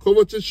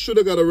 Kovacic should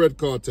have got a red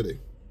card today.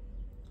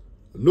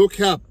 No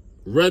cap.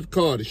 Red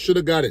card. He should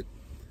have got it.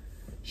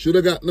 Should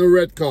have gotten a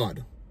red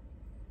card.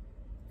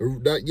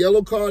 That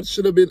yellow card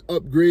should have been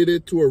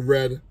upgraded to a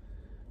red.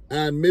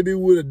 And maybe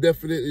we would have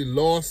definitely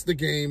lost the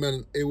game,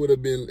 and it would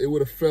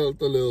have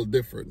felt a little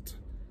different.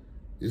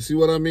 You see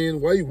what I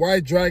mean? Why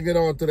drag it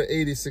on to the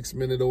 86th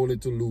minute only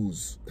to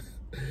lose?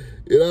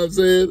 You know what I'm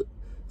saying?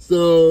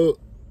 So,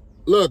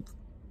 look.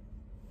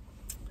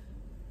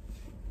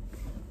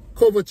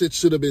 Kovacic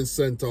should have been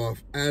sent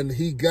off. And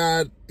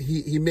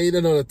he made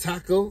another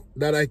tackle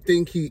that I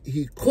think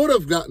he could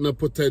have gotten a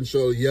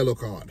potential yellow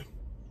card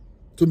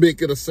to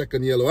make it a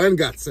second yellow, and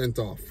got sent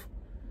off.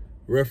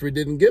 Referee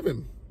didn't give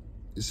him.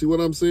 You see what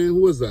I'm saying?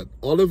 Who was that?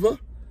 Oliver?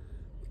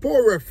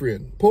 Poor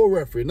refereeing. Poor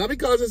referee. Not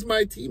because it's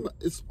my team.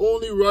 It's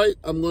only right.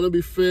 I'm going to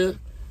be fair.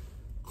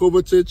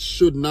 Kovacic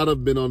should not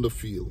have been on the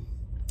field.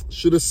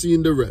 Should have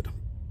seen the red.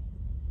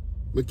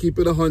 We keep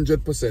it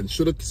 100%.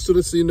 Should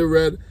have seen the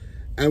red.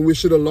 And we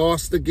should have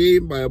lost the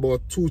game by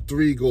about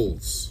 2-3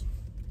 goals.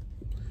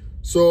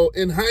 So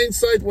in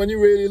hindsight, when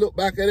you really look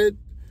back at it,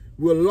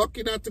 we're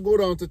lucky not to go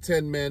down to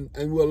 10 men.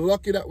 And we're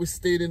lucky that we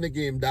stayed in the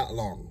game that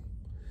long.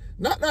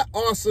 Not that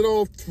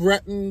Arsenal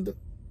threatened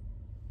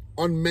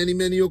on many,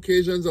 many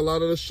occasions. A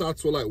lot of the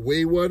shots were like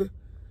wayward,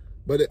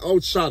 but they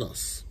outshot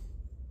us.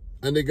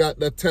 And they got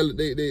that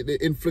they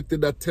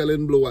inflicted that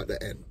telling blow at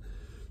the end.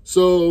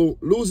 So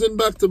losing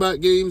back-to-back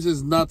games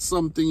is not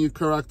something you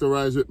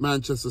characterize with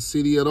Manchester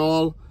City at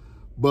all.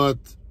 But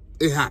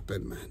it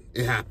happened, man.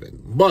 It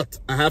happened. But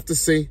I have to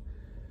say,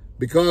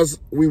 because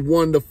we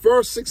won the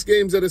first 6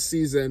 games of the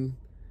season,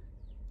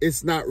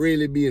 it's not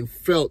really being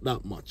felt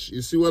that much.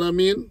 You see what I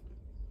mean?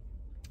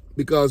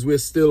 Because we're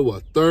still,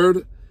 what,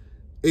 third?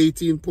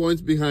 18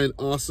 points behind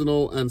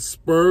Arsenal and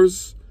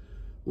Spurs,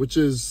 which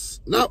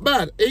is not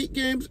bad. 8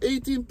 games,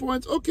 18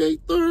 points. Okay,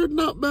 third,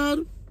 not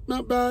bad.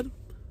 Not bad.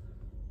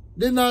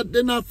 They're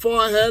not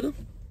far ahead.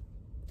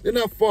 They're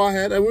not far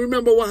ahead. And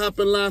remember what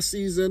happened last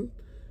season.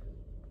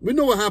 We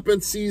know what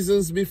happened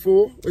seasons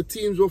before, where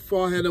teams were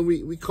far ahead and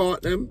we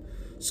caught them.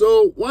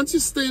 So once you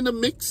stay in the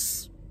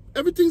mix,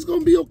 everything's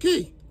going to be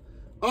okay.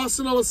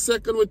 Arsenal is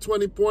second with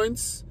 20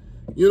 points.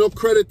 You know,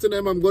 credit to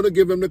them. I'm going to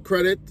give them the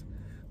credit.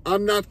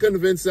 I'm not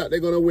convinced that they're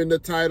going to win the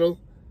title.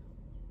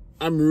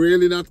 I'm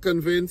really not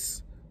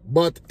convinced.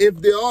 But if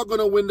they are going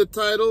to win the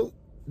title,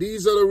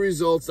 these are the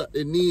results that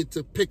they need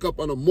to pick up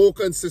on a more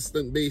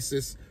consistent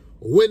basis.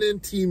 Winning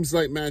teams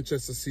like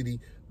Manchester City,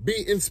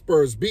 beating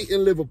Spurs,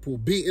 beating Liverpool,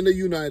 beating the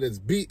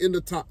Uniteds, beating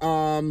the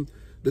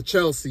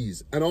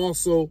Chelseas, and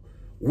also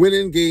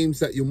winning games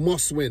that you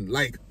must win,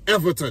 like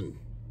Everton.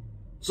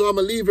 So I'm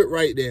going to leave it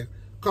right there.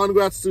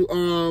 Congrats to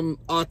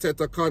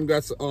Arteta.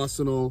 Congrats to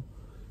Arsenal.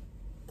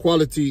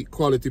 Quality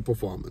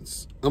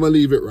performance. I'm going to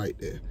leave it right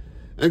there.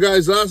 And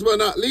guys, last but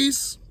not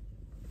least,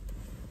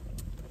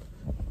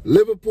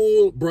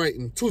 Liverpool,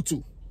 Brighton,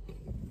 2-2.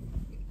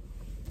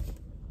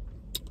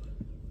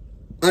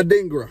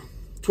 Adingra,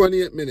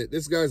 28th minute.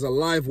 This guy's a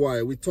live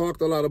wire. We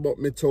talked a lot about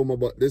Mitoma,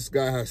 but this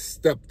guy has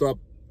stepped up.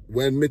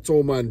 When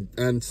Mitoma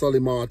and Solly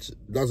March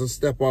doesn't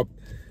step up,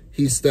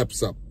 he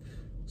steps up.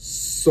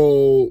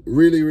 So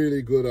really,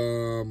 really good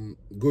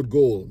good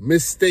goal.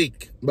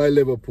 Mistake by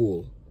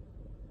Liverpool.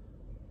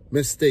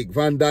 Mistake.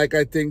 Van Dijk,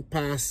 I think,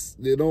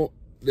 passed, they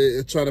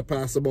try to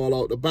pass the ball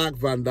out the back.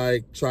 Van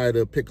Dijk tried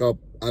to pick up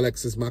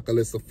Alexis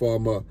McAllister,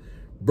 former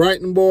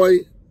Brighton boy,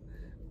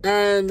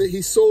 and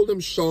he sold him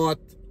short.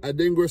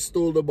 Adingra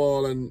stole the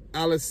ball, and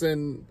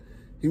Alisson,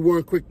 he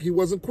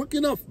wasn't quick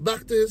enough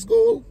back to his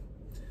goal.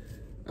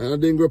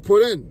 And Adingra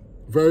put in.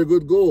 Very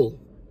good goal.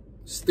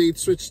 Stayed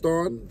switched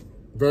on.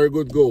 Very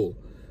good goal.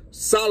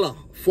 Salah,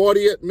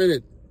 48th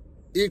minute,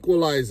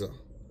 equalizer.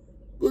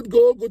 Good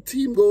goal, good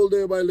team goal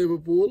there by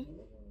Liverpool.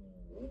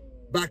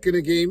 Back in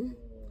the game.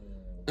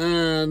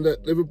 And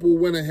Liverpool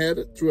went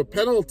ahead through a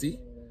penalty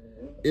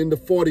in the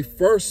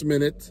 41st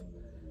minute.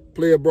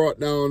 Player brought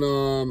down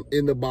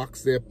in the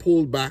box there,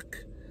 pulled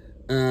back.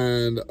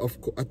 And of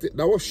course, I think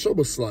that was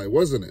Szoboszlai,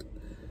 wasn't it?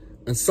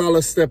 And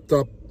Salah stepped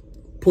up,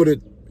 put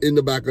it in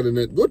the back of the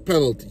net. Good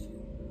penalty.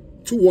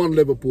 2-1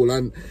 Liverpool.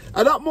 And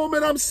at that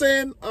moment, I'm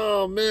saying,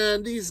 oh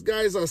man, these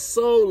guys are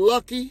so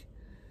lucky.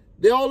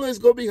 They always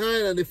go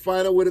behind and they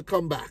find a way to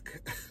come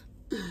back.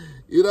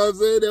 You know what I'm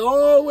saying? They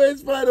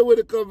always find a way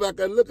to come back.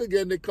 And look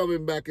again, they're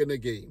coming back in the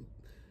game.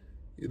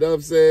 You know what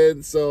I'm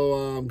saying?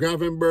 So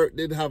Gravenberch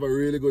did have a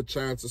really good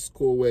chance to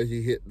score where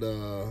he hit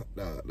the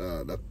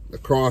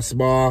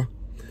crossbar.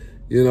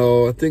 You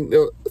know, I think there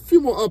were a few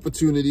more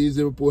opportunities.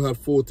 Liverpool had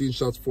 14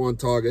 shots, 4 on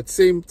target.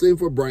 Same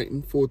for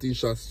Brighton, 14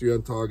 shots, 3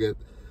 on target.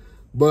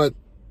 But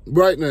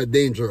Brighton are a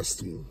dangerous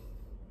team.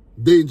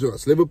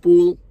 Dangerous.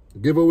 Liverpool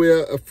give away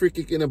a free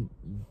kick in a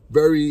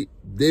very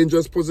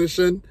dangerous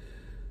position.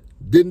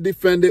 Didn't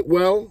defend it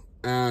well.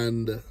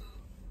 And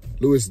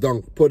Lewis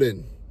Dunk put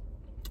in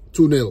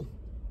 2-0.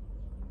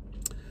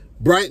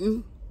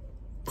 Brighton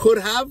could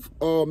have,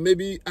 or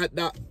maybe at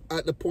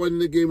the point in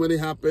the game when it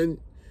happened,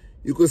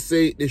 you could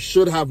say they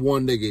should have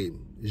won the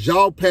game.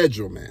 João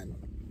Pedro, man.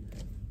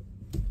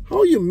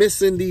 How are you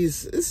missing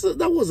these?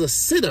 That was a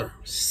sitter.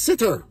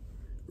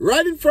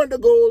 Right in front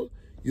of the goal,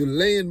 you're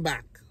laying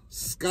back,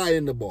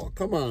 skying the ball.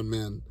 Come on,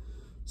 man.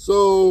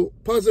 So,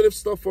 positive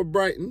stuff for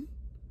Brighton.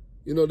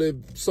 You know,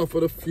 they've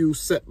suffered a few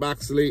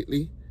setbacks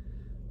lately.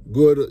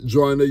 Good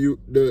draw in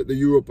the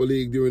Europa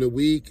League during the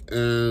week.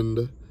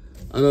 And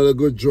another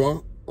good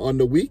draw on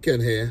the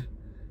weekend here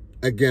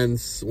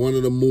against one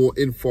of the more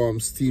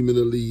informed team in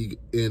the league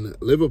in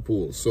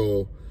Liverpool.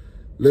 So,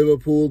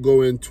 Liverpool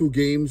going 2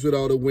 games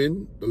without a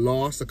win. The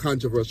loss, a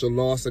controversial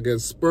loss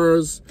against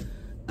Spurs.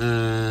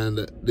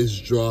 And this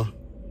draw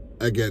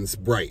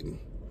against Brighton.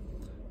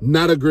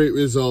 Not a great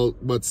result,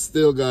 but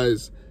still,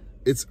 guys,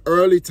 it's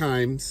early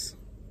times.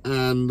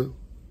 And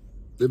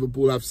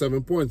Liverpool have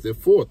 7 points. They're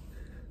 4th.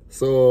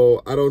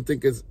 So, I don't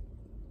think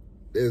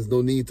there's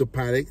no need to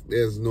panic.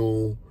 There's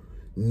no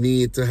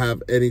need to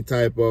have any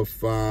type of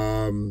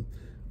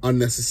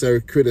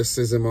unnecessary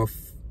criticism of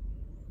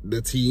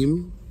the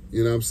team.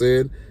 You know what I'm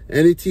saying?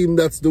 Any team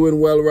that's doing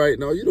well right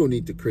now, you don't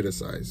need to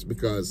criticize,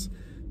 because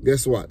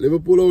guess what?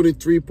 Liverpool only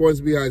 3 points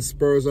behind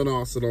Spurs and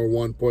Arsenal,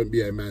 1 point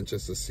behind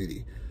Manchester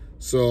City.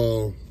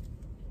 So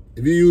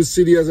if you use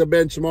City as a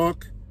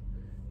benchmark,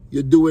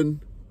 you're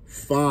doing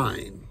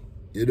fine.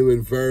 You're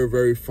doing very,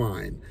 very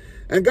fine.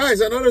 And guys,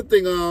 another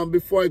thing,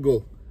 before I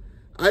go,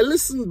 I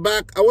listened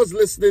back. I was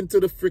listening to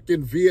the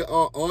freaking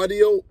VAR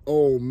audio.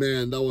 Oh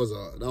man, that was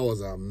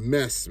a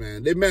mess,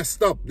 man. They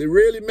messed up. They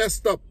really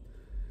messed up.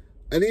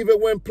 And even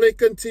when play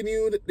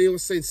continued, they were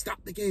saying,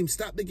 stop the game,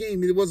 stop the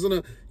game. It wasn't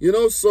a, you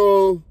know,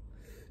 so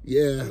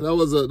yeah,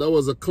 that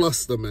was a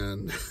cluster,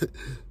 man.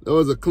 That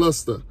was a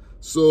cluster.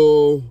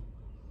 So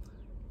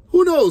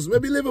who knows?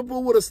 Maybe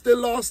Liverpool would have still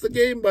lost the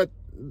game, but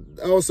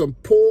there was some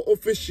poor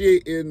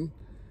officiating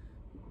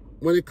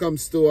when it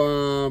comes to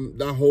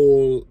that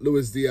whole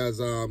Luis Diaz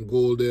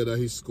goal there that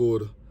he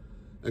scored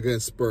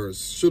against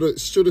Spurs. Should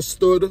have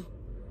stood.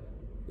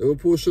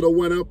 Liverpool should have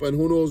went up, and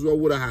who knows what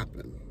would have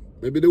happened.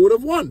 Maybe they would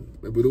have won.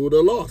 Maybe they would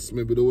have lost.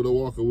 Maybe they would have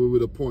walked away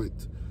with a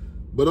point.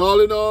 But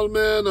all in all,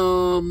 man,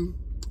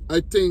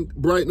 I think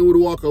Brighton would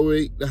walk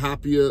away the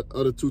happier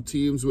of the 2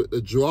 teams with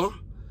the draw.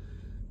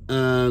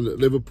 And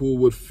Liverpool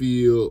would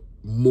feel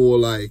more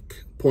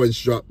like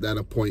points dropped than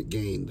a point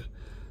gained.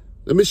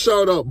 Let me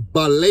shout out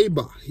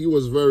Baleba. He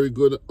was very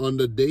good on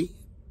the day.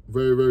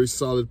 Very, very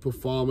solid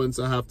performance,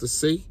 I have to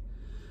say.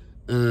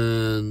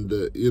 And,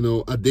 you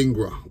know,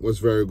 Adingra was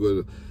very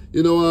good.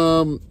 You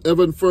know,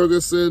 Evan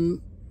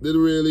Ferguson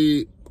didn't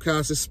really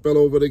cast his spell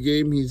over the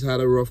game. He's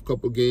had a rough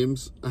couple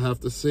games, I have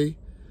to say.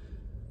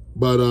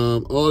 But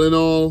all in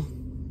all,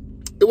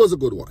 it was a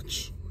good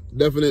watch.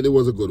 Definitely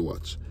was a good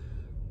watch.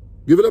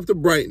 Give it up to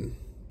Brighton.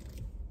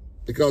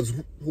 Because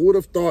who would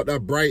have thought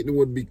that Brighton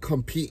would be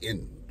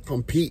competing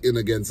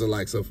against the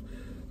likes of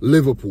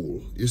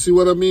Liverpool? You see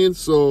what I mean?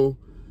 So,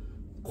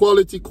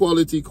 quality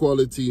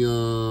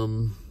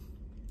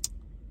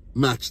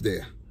match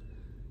there.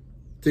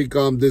 I think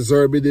De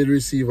Zerbi did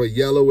receive a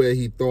yellow where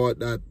he thought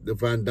that the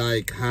Van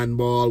Dijk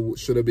handball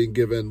should have been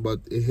given, but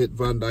it hit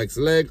Van Dijk's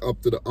leg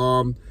up to the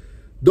arm.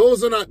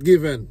 Those are not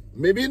given.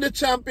 Maybe in the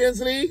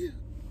Champions League,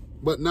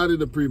 but not in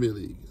the Premier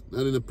League.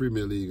 Not in the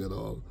Premier League at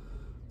all.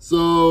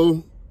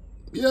 So,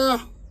 yeah,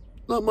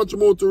 not much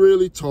more to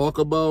really talk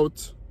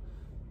about.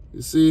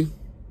 You see?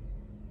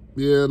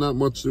 Yeah, not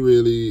much to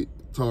really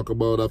talk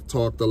about. I've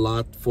talked a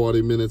lot.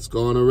 40 minutes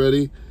gone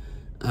already.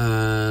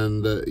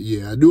 And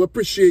yeah, I do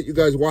appreciate you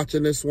guys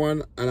watching this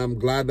one. And I'm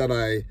glad that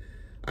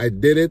I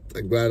did it.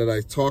 I'm glad that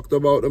I talked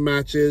about the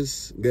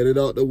matches, get it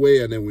out the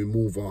way, and then we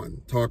move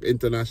on. Talk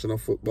international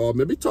football,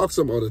 maybe talk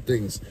some other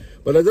things.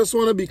 But I just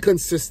want to be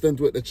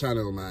consistent with the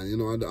channel, man. You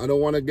know, I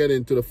don't want to get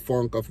into the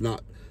funk of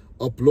not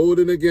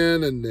uploading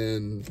again, and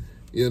then,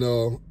 you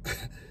know,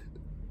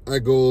 I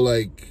go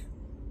like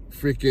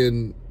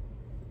freaking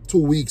 2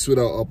 weeks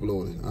without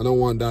uploading. I don't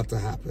want that to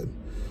happen.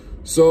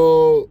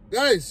 So,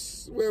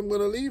 guys, where I'm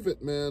going to leave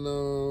it, man.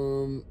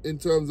 In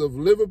terms of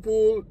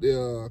Liverpool, they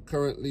are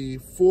currently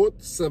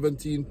 4th,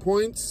 17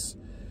 points.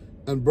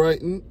 And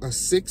Brighton are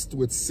 6th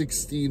with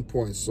 16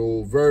 points.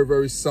 So, very,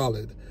 very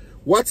solid.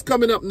 What's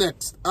coming up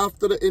next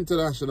after the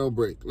international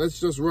break? Let's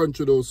just run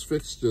through those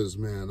fixtures,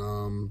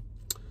 man.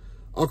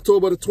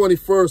 October the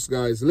 21st,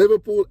 guys.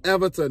 Liverpool,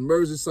 Everton,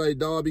 Merseyside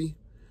Derby.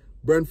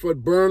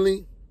 Brentford,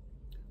 Burnley.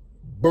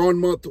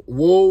 Bournemouth,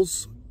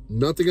 Wolves.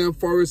 Nottingham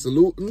Forest,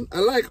 Luton. I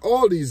like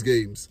all these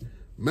games.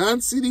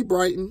 Man City,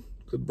 Brighton.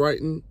 Could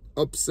Brighton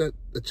upset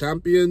the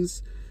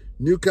champions?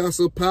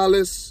 Newcastle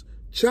Palace.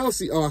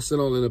 Chelsea,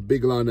 Arsenal in a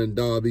big London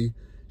derby.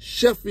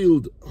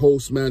 Sheffield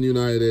host Man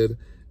United.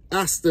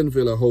 Aston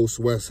Villa host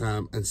West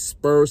Ham. And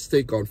Spurs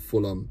take on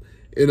Fulham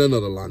in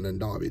another London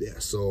derby there.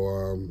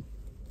 So,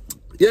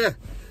 yeah.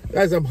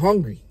 Guys, I'm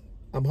hungry.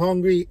 I'm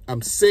hungry.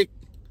 I'm sick.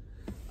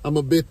 I'm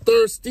a bit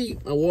thirsty.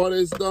 My water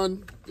is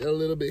done. Get a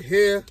little bit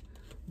here.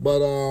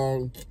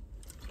 But,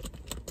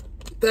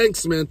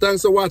 thanks, man.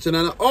 Thanks for watching.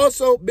 And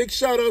also, big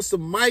shout-outs to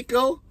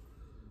Michael.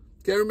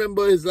 Can't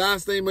remember his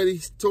last name, but he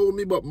told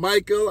me. But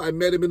Michael, I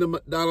met him in the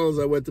McDonald's.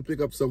 I went to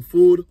pick up some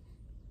food.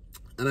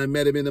 And I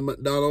met him in the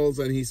McDonald's.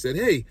 And he said,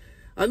 hey,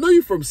 I know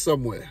you from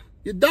somewhere.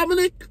 You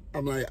Dominic?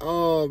 I'm like,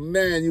 oh,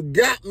 man, you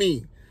got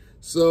me.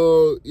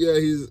 So, yeah,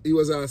 he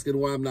was asking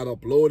why I'm not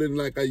uploading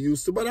like I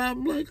used to. But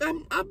I'm like,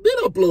 I've been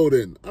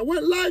uploading. I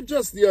went live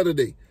just the other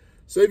day.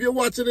 So if you're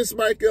watching this,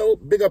 Michael,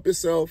 big up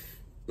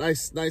yourself.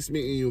 Nice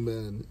meeting you,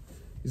 man.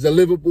 He's a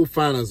Liverpool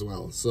fan as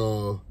well.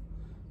 So,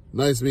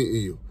 nice meeting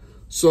you.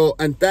 So,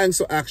 and thanks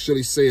for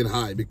actually saying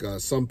hi,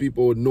 because some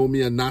people would know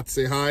me and not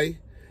say hi.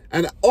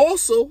 And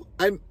also,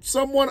 I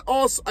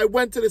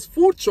went to this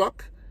food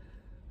truck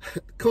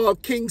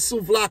called King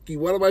Souvlaki,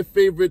 one of my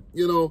favorite,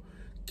 you know,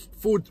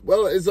 food.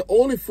 Well, it's the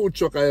only food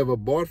truck I ever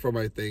bought from,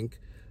 I think.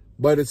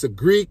 But it's a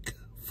Greek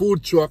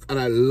food truck, and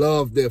I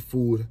love their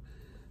food.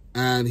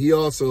 And he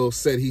also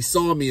said he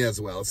saw me as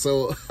well.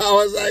 So I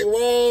was like,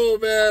 whoa,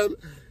 man.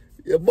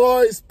 Your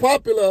boy is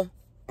popular.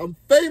 I'm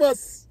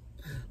famous.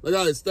 But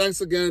guys,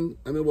 thanks again.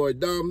 I'm your boy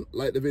Dom.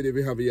 Like the video if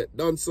you haven't yet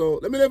done so.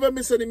 Let me never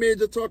miss any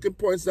major talking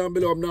points down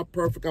below. I'm not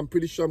perfect. I'm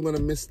pretty sure I'm going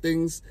to miss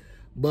things.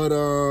 But,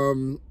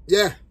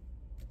 yeah.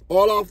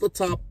 All off the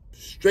top.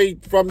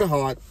 Straight from the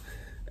heart.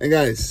 And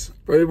guys,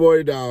 for your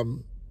boy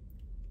Dom.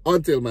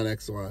 Until my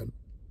next one.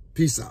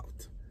 Peace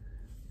out.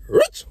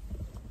 Rich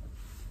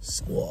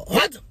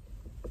Squad.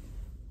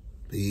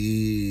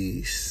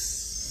 Peace.